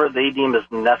whatever they deem as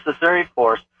necessary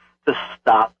force to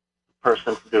stop the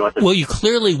person from doing what they're doing. Well, you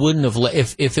clearly wouldn't have let,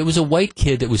 if it was a white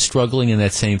kid that was struggling in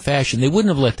that same fashion, they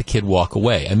wouldn't have let the kid walk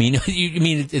away. I mean,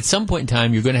 at some point in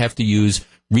time, you're going to have to use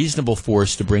reasonable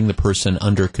force to bring the person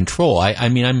under control.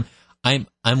 I'm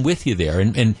with you there,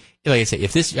 and like I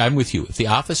say, I'm with you. If the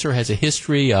officer has a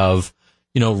history of,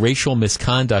 racial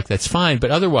misconduct, that's fine.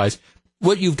 But otherwise,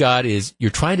 what you've got is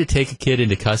you're trying to take a kid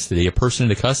into custody, a person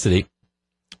into custody.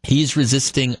 He's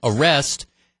resisting arrest,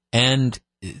 and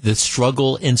the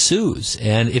struggle ensues.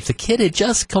 And if the kid had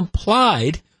just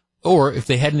complied, or if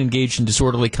they hadn't engaged in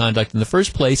disorderly conduct in the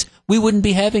first place, we wouldn't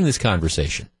be having this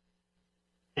conversation.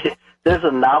 There's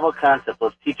a novel concept.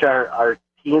 Let's teach our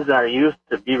teens and our youth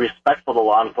to be respectful to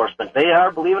law enforcement. They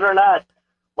are, believe it or not,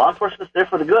 law enforcement's there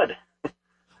for the good.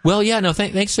 Well, yeah, no,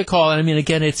 thanks for calling. I mean,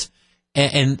 again,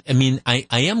 I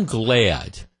am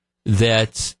glad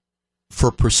that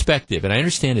for perspective, and I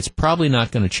understand it's probably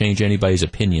not going to change anybody's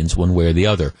opinions one way or the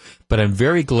other, but I'm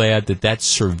very glad that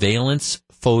surveillance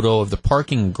photo of the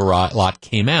parking lot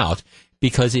came out,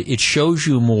 because it shows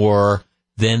you more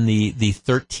than the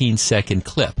 13-second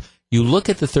clip. You look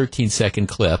at the 13-second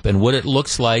clip, and what it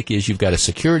looks like is you've got a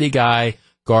security guard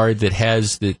that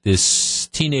has this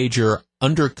teenager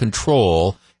under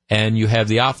control, and you have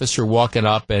the officer walking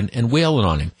up and wailing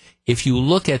on him. If you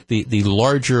look at the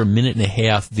larger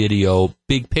minute-and-a-half video,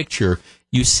 big picture,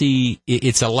 you see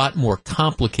it's a lot more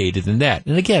complicated than that.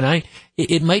 And again,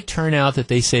 it might turn out that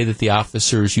they say that the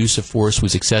officer's use of force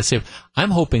was excessive.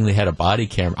 I'm hoping they had a body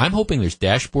camera. I'm hoping there's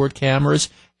dashboard cameras,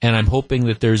 and I'm hoping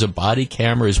that there's a body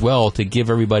camera as well to give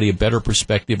everybody a better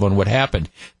perspective on what happened.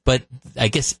 But I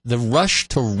guess the rush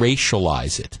to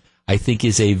racialize it, I think,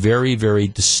 is a very, very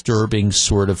disturbing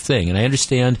sort of thing. And I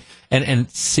understand,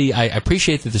 and see, I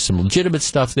appreciate that there's some legitimate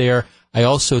stuff there. I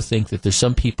also think that there's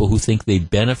some people who think they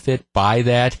benefit by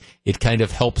that. It kind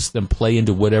of helps them play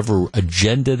into whatever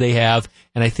agenda they have.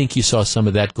 And I think you saw some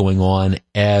of that going on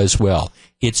as well.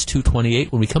 It's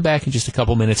 2:28. When we come back in just a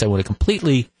couple minutes, I want to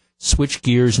completely switch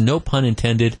gears, no pun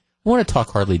intended. I want to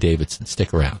talk Harley-Davidson.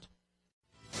 Stick around.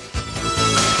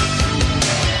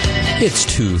 It's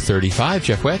 2:35.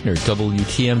 Jeff Wagner,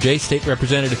 WTMJ. State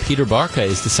Representative Peter Barca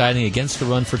is deciding against a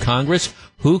run for Congress.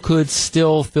 Who could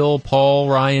still fill Paul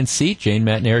Ryan's seat? Jane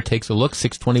Matnair takes a look.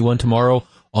 6:21 tomorrow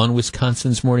on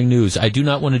Wisconsin's Morning News. I do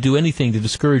not want to do anything to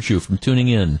discourage you from tuning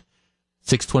in.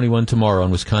 6:21 tomorrow on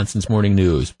Wisconsin's Morning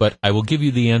News. But I will give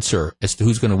you the answer as to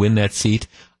who's going to win that seat.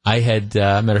 I had,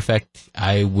 matter of fact,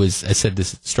 I said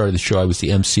this at the start of the show, I was the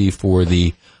MC for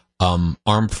the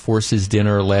Armed Forces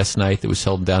dinner last night that was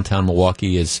held in downtown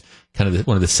Milwaukee as kind of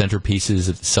one of the centerpieces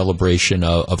of the celebration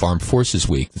of Armed Forces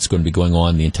Week that's going to be going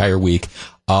on the entire week.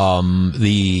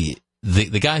 The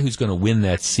guy who's going to win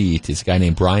that seat is a guy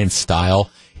named Brian Stile.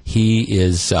 He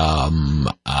is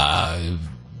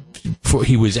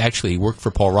he worked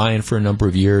for Paul Ryan for a number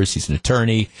of years. He's an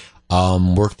attorney.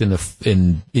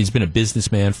 He's been a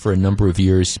businessman for a number of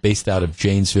years. He's based out of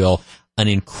Janesville. An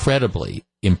incredibly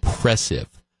impressive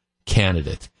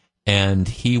candidate, and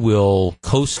he will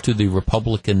coast to the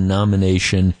Republican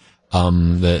nomination.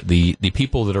 The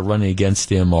people that are running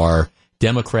against him are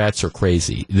Democrats or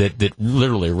crazy that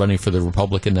literally are running for the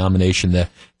Republican nomination. The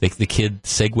kid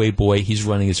Segway Boy, he's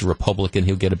running as a Republican.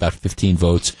 He'll get about 15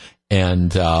 votes,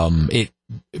 and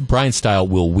Brian Stile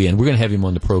will win. We're going to have him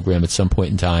on the program at some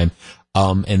point in time,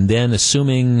 and then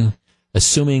assuming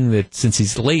that since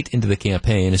he's late into the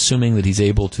campaign, assuming that he's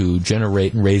able to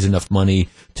generate and raise enough money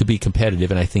to be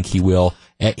competitive, and I think he will,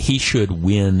 he should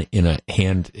win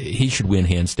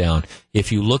hands down.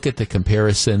 If you look at the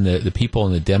comparison, the people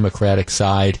on the Democratic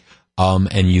side,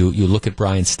 and you look at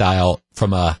Brian Stile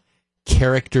from a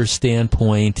character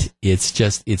standpoint,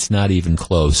 it's not even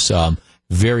close.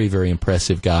 Very, very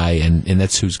impressive guy, and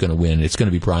that's who's going to win. It's going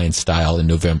to be Brian Stile in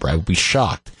November. I will be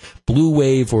shocked. Blue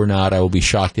wave or not, I will be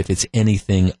shocked if it's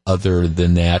anything other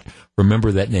than that.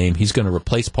 Remember that name. He's going to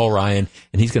replace Paul Ryan,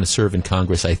 and he's going to serve in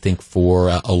Congress, I think, for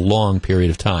a long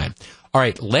period of time. All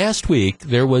right, last week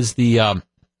there was the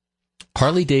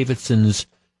Harley-Davidson's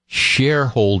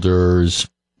shareholders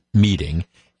meeting,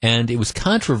 and it was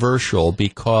controversial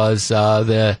because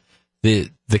the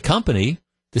company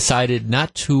decided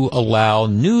not to allow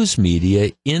news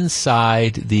media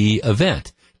inside the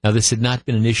event. Now, this had not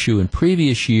been an issue in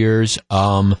previous years,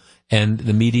 and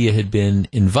the media had been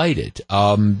invited.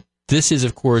 This is,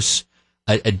 of course,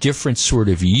 a different sort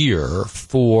of year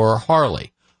for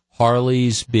Harley.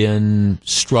 Harley's been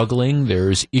struggling.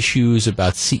 There's issues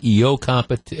about CEO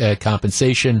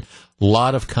compensation, a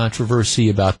lot of controversy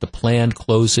about the planned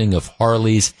closing of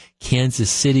Harley's Kansas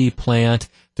City plant.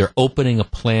 They're opening a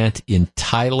plant in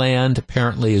Thailand,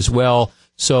 apparently, as well.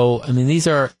 So, I mean, these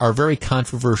are very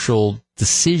controversial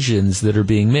decisions that are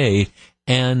being made,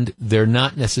 and they're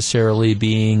not necessarily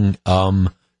being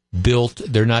built.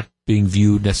 They're not being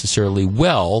viewed necessarily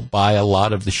well by a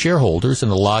lot of the shareholders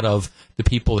and a lot of the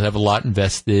people that have a lot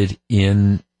invested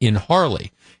in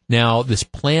Harley. Now, this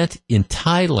plant in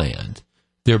Thailand,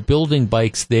 they're building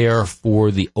bikes there for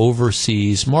the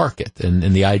overseas market. And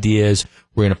the idea is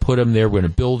we're going to put them there, we're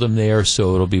going to build them there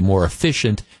so it'll be more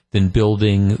efficient than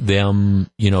building them,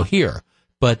 here.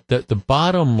 But the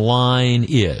bottom line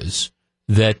is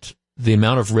that the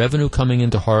amount of revenue coming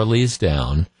into Harley is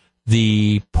down.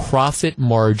 The profit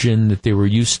margin that they were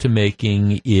used to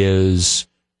making is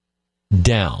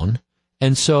down.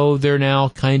 And so they're now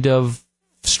kind of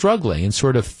struggling and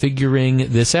sort of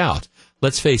figuring this out.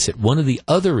 Let's face it, one of the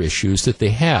other issues that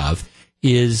they have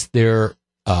is their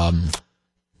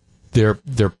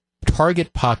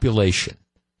target population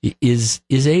is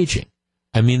aging.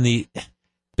 I mean, the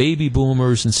baby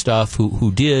boomers and stuff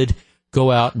who did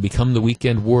go out and become the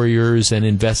weekend warriors and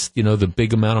invest, the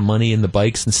big amount of money in the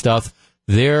bikes and stuff,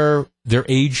 they're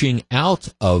aging out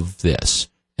of this.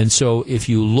 And so if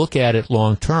you look at it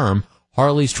long term,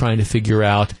 Harley's trying to figure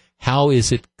out how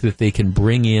is it that they can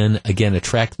bring in, again,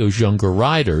 attract those younger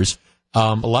riders.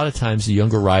 A lot of times the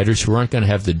younger riders who aren't going to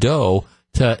have the dough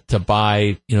to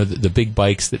buy, the big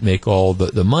bikes that make all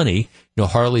the money.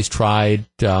 Harley's tried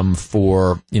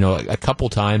for, a couple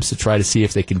times to try to see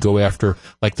if they could go after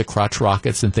like the crotch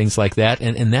rockets and things like that.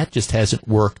 And that just hasn't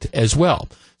worked as well.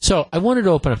 So I wanted to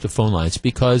open up the phone lines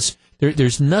because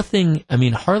there's nothing,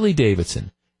 Harley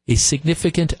Davidson, a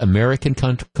significant American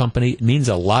company. It means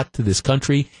a lot to this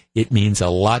country. It means a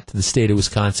lot to the state of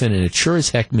Wisconsin, and it sure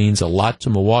as heck means a lot to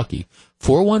Milwaukee.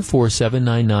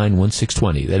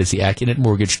 414-799-1620. That is the Acunet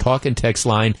Mortgage talk and text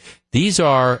line. These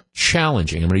are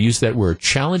challenging. I'm going to use that word,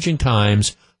 challenging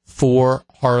times for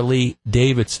Harley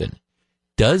Davidson.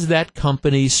 Does that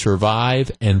company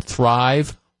survive and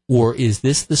thrive, or is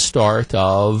this the start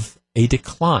of a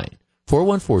decline?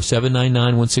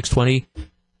 414-799-1620.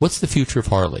 What's the future of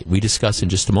Harley? We discuss in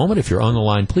just a moment. If you're on the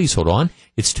line, please hold on.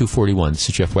 It's 2:41. This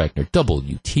is Jeff Wagner,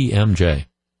 WTMJ.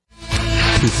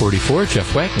 2:44,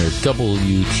 Jeff Wagner,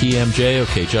 WTMJ.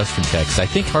 Okay, Justin text. I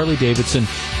think Harley-Davidson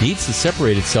needs to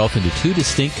separate itself into two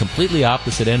distinct, completely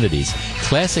opposite entities.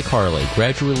 Classic Harley,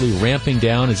 gradually ramping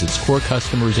down as its core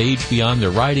customers age beyond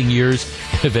their riding years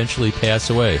and eventually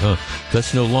pass away,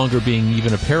 thus no longer being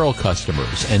even apparel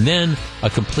customers. And then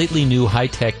a completely new,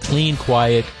 high-tech, clean,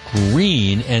 quiet,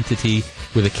 green entity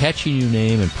with a catchy new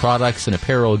name and products and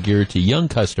apparel geared to young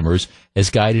customers as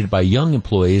guided by young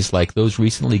employees like those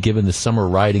recently given the summer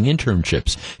riding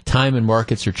internships. Time and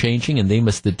markets are changing, and they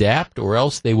must adapt or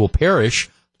else they will perish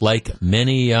like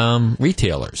many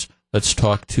retailers. Let's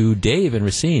talk to Dave in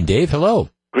Racine. Dave, hello.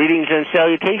 Greetings and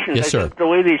salutations. Yes, sir. I think the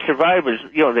way they survive is,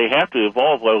 they have to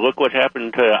evolve. Well, look what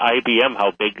happened to IBM,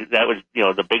 how big that was,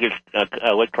 the biggest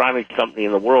electronics company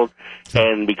in the world.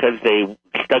 And because they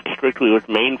stuck strictly with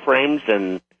mainframes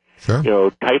and,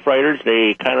 typewriters,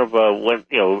 they kind of went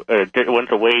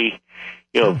away,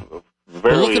 Well,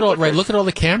 look at all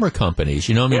the camera companies.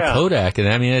 Kodak, and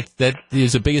that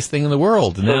is the biggest thing in the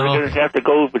world. So they're going to have to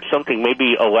go with something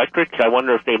maybe electric. I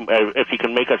wonder if you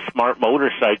can make a smart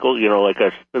motorcycle, like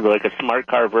a smart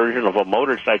car version of a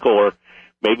motorcycle, or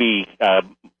maybe the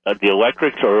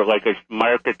electrics, or like a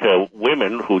market to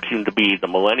women who seem to be the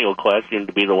millennial class, seem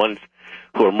to be the ones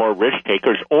who are more risk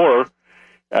takers, or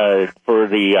for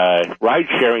the ride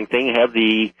sharing thing, have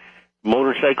the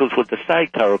motorcycles with the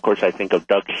sidecar. Of course, I think of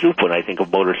Duck Soup when I think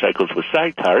of motorcycles with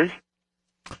sidecars.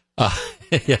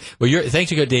 Yeah. Well, thanks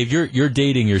to God, Dave. You're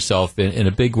dating yourself in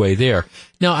a big way there.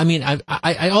 Now,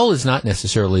 I all is not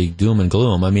necessarily doom and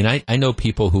gloom. I know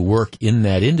people who work in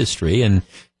that industry, and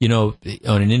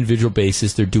on an individual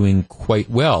basis, they're doing quite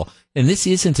well. And this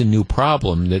isn't a new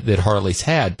problem that Harley's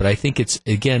had, but I think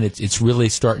it's really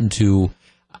starting to.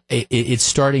 It's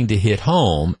starting to hit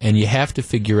home, and you have to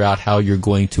figure out how you're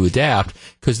going to adapt,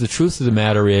 because the truth of the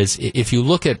matter is, if you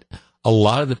look at a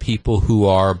lot of the people who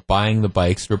are buying the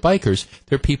bikes, they're bikers.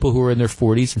 They're people who are in their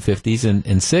 40s and 50s and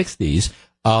 60s.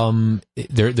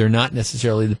 They're not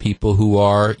necessarily the people who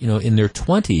are, in their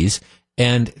 20s,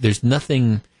 and there's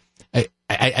nothing.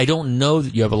 I don't know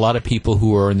that you have a lot of people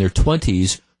who are in their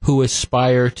 20s who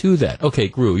aspire to that. Okay,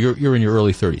 Gru, you're in your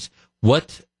early 30s.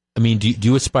 What? Do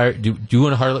you aspire? Do you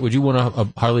want a Harley? Would you want a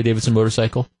Harley Davidson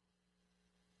motorcycle?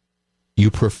 You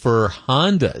prefer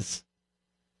Hondas.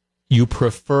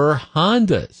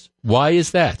 Why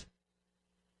is that?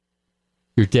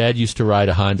 Your dad used to ride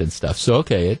a Honda and stuff. So,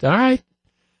 okay, all right.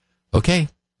 Okay,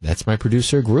 that's my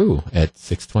producer, Gru, at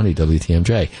 620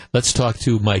 WTMJ. Let's talk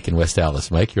to Mike in West Dallas.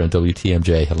 Mike, you're on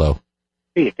WTMJ. Hello.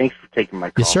 Hey, thanks for taking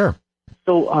my call. Yes, sir.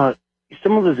 So,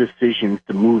 some of the decisions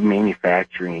to move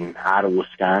manufacturing out of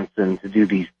Wisconsin to do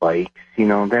these bikes,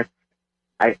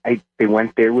 they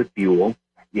went there with Buell,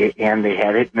 and they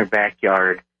had it in their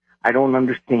backyard. I don't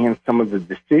understand some of the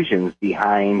decisions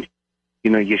behind,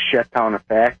 you shut down a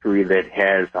factory that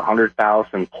has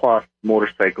 100,000 plus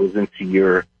motorcycles into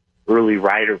your early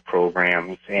rider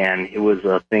programs, and it was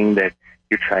a thing that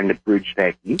you're trying to bridge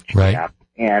that niche gap,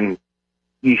 and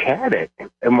you had it.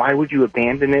 And why would you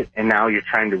abandon it, and now you're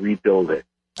trying to rebuild it?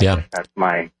 Yeah. That's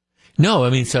my... No,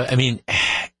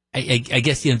 I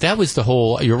guess that was the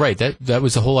whole. You're right. That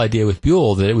was the whole idea with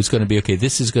Buell, that it was going to be okay.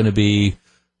 This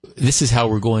is how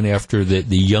we're going after the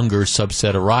younger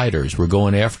subset of riders. We're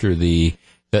going after the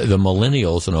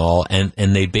millennials and all,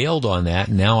 and they bailed on that.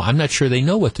 And now I'm not sure they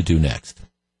know what to do next.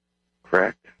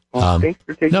 Correct. Well, thanks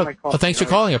for taking my call. Well, thanks for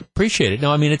calling. I appreciate it.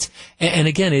 No, I mean and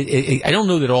again, I don't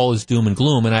know that all is doom and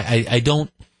gloom, and I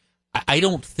don't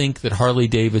think that Harley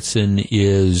Davidson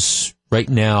is right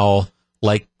now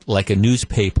like a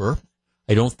newspaper.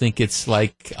 I don't think it's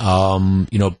like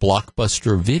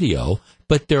Blockbuster Video,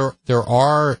 but there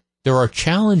are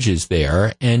challenges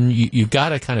there, and you've got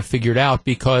to kind of figure it out,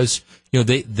 because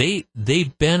they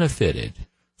benefited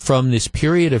from this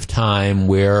period of time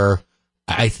where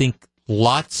I think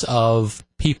lots of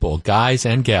people, guys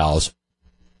and gals,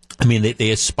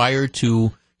 they aspired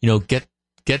to get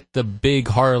the big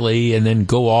Harley and then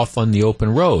go off on the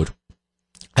open road.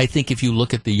 I think if you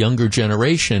look at the younger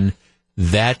generation,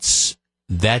 that's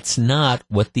not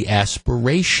what the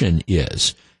aspiration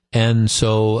is. And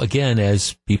so, again,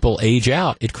 as people age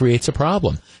out, it creates a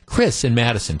problem. Chris in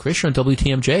Madison. Chris, you're on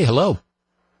WTMJ. Hello.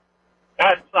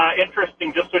 That's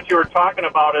interesting. Just what you were talking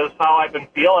about is how I've been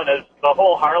feeling is the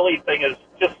whole Harley thing is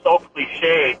just so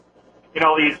cliche.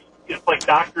 It's like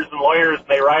doctors and lawyers, and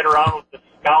they ride around with this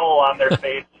scowl on their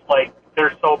face like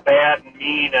they're so bad and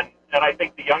mean. And I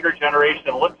think the younger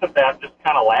generation looks at that and just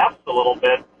kind of laughs a little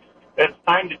bit. It's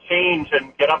time to change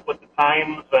and get up with the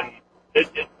times, and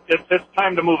it's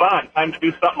time to move on. Time to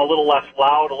do something a little less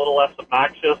loud, a little less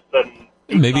obnoxious, and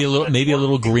maybe a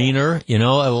little greener.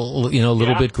 A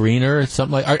little bit greener.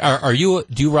 Something like.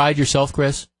 Do you ride yourself,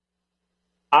 Chris?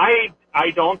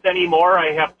 I don't anymore.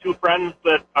 I have two friends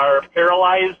that are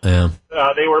paralyzed. Yeah.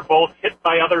 They were both hit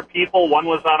by other people. One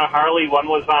was on a Harley, one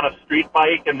was on a street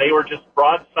bike, and they were just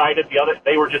broadsided.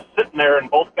 They were just sitting there, and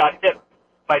both got hit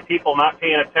by people not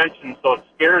paying attention. So it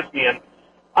scares me. And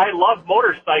I love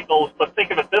motorcycles, but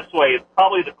think of it this way: it's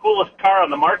probably the coolest car on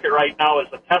the market right now is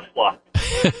a Tesla,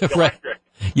 electric.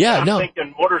 Yeah, and I'm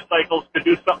thinking motorcycles could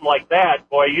do something like that.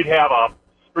 Boy, you'd have a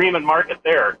screaming market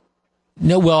there.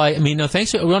 No, well, no,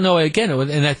 thanks. Well, no, again,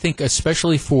 and I think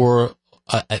especially for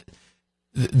a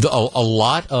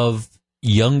lot of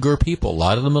younger people, a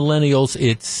lot of the millennials,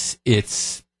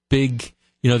 it's big.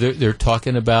 They're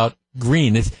talking about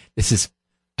green. This is.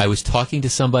 I was talking to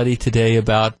somebody today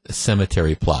about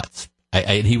cemetery plots.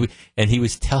 And he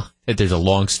was telling. There's a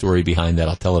long story behind that.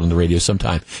 I'll tell it on the radio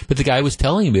sometime. But the guy was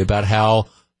telling me about how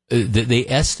they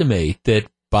estimate that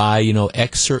by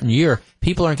X certain year,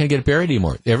 people aren't going to get buried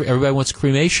anymore. Everybody wants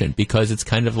cremation because it's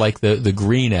kind of like the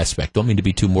green aspect. Don't mean to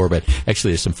be too morbid.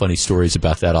 Actually, there's some funny stories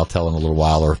about that. I'll tell in a little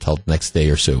while, or tell the next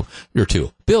day or two.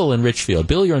 Bill in Richfield.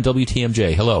 Bill, you're on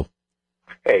WTMJ. Hello.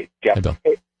 Hey, Jeff. Hey, Bill.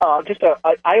 Hey,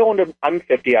 I'm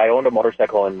 50. I owned a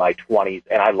motorcycle in my 20s,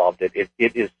 and I loved it.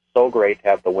 It is so great to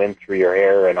have the wind through your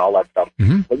hair and all that stuff.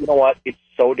 Mm-hmm. But you know what? It's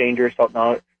so dangerous out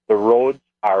now. The roads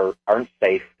aren't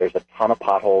safe. There's a ton of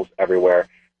potholes everywhere.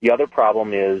 The other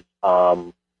problem is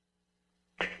so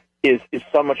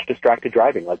much distracted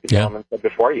driving, like the gentleman said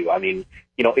before you.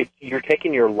 You're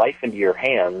taking your life into your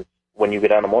hands when you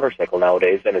get on a motorcycle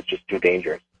nowadays, and it's just too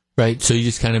dangerous. Right. So you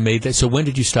just kind of made that. So when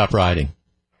did you stop riding?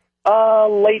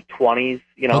 Late 20s.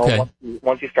 Okay.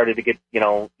 Once you started to get,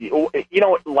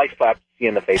 life slaps you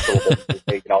in the face a little bit.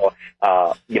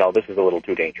 This is a little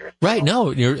too dangerous. Right.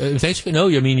 No. You're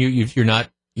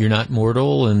not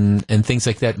mortal and things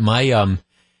like that. My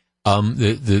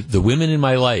the women in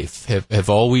my life have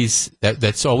always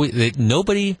that's always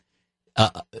nobody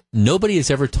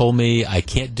has ever told me I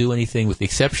can't do anything, with the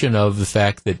exception of the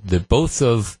fact that both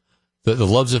of the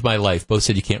loves of my life both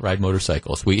said you can't ride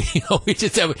motorcycles. We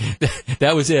just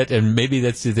that was it, and maybe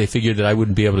they figured that I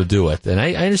wouldn't be able to do it, and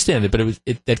I understand it, but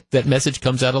that message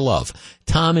comes out of love.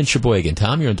 Tom in Sheboygan.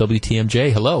 Tom, you're on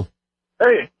WTMJ. Hello.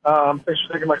 Hey, Thanks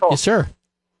for taking my call. Yes, sir.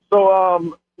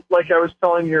 So, like I was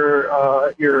telling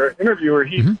your interviewer,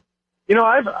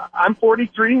 I'm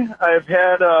 43. I've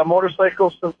had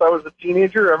motorcycles since I was a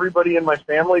teenager. Everybody in my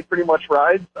family pretty much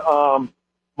rides.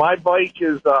 My bike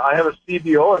is, I have a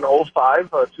CBO, an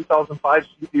 2005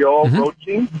 CBO Road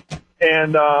King,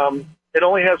 and it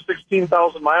only has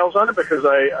 16,000 miles on it because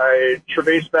I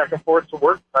traverse back and forth to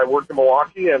work. I work in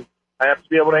Milwaukee, and I have to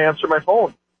be able to answer my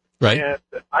phone. Right. And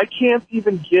I can't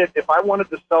even if I wanted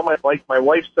to sell my bike, my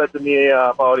wife said to me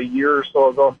about a year or so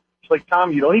ago, she's like,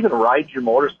 Tom, you don't even ride your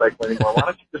motorcycle anymore. Why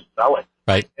don't you just sell it?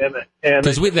 Right. And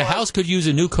because the house could use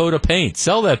a new coat of paint.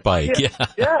 Sell that bike. Yeah.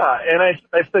 And I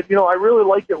said, I really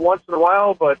like it once in a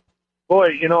while, but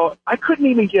boy, I couldn't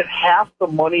even get half the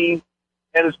money.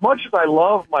 And as much as I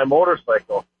love my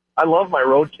motorcycle, I love my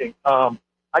Road King. I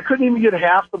couldn't even get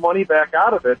half the money back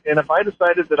out of it. And if I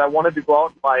decided that I wanted to go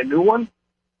out and buy a new one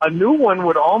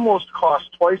would almost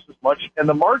cost twice as much. And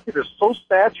the market is so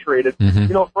saturated.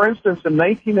 For instance, in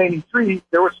 1993,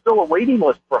 there was still a waiting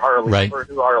list for Harley, for a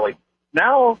new Harley.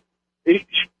 Now,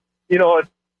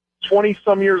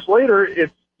 20-some years later,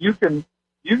 you can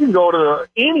go to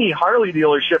any Harley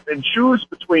dealership and choose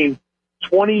between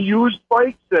 20 used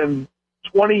bikes and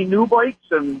 20 new bikes,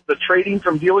 and the trading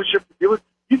from dealership to dealership.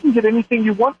 You can get anything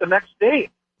you want the next day.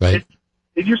 Right.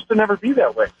 It used to never be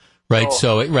that way. Right.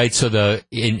 So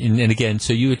again,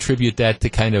 so you attribute that to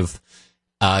kind of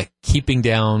keeping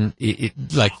down,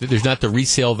 like there's not the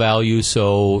resale value,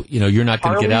 so you're not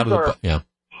going to get out of the.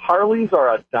 Harleys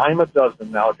are a dime a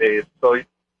dozen nowadays. So if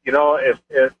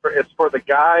it's for the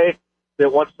guy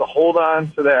that wants to hold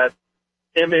on to that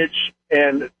image,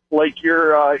 and like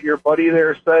your buddy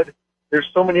there said, there's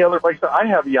so many other bikes. I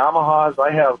have Yamahas.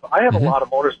 I have a lot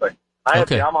of motorcycles. I have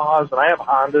Yamahas and I have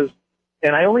Hondas,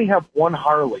 and I only have one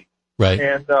Harley. Right.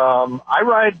 And I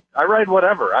ride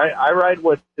whatever. I ride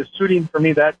what is suiting for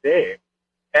me that day,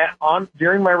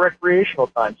 during my recreational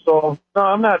time. So no,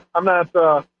 I'm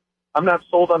not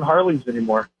sold on Harleys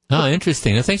anymore. Oh,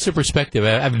 interesting. Now, thanks for perspective.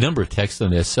 I have a number of texts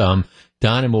on this. Don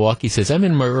in Milwaukee says, I'm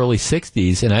in my early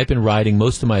 60s, and I've been riding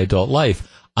most of my adult life.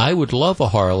 I would love a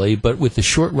Harley, but with the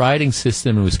short riding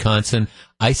system in Wisconsin,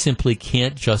 I simply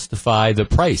can't justify the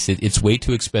price. It's way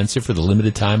too expensive for the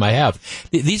limited time I have.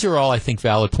 These are all, I think,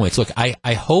 valid points. Look, I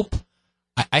hope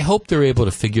they're able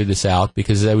to figure this out,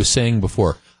 because as I was saying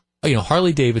before,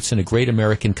 Harley Davidson, a great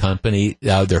American company,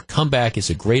 their comeback is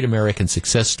a great American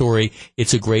success story.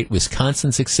 It's a great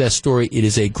Wisconsin success story. It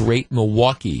is a great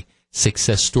Milwaukee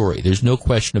success story. There's no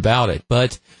question about it.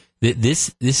 But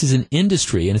this is an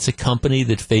industry, and it's a company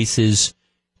that faces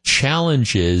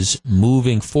challenges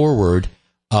moving forward.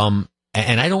 And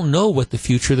I don't know what the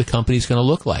future of the company is going to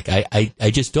look like. I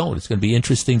just don't. It's going to be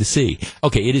interesting to see.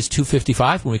 Okay, it is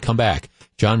 2:55 when we come back.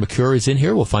 John McCure is in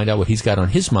here. We'll find out what he's got on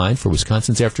his mind for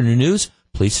Wisconsin's Afternoon News.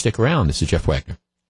 Please stick around. This is Jeff Wagner.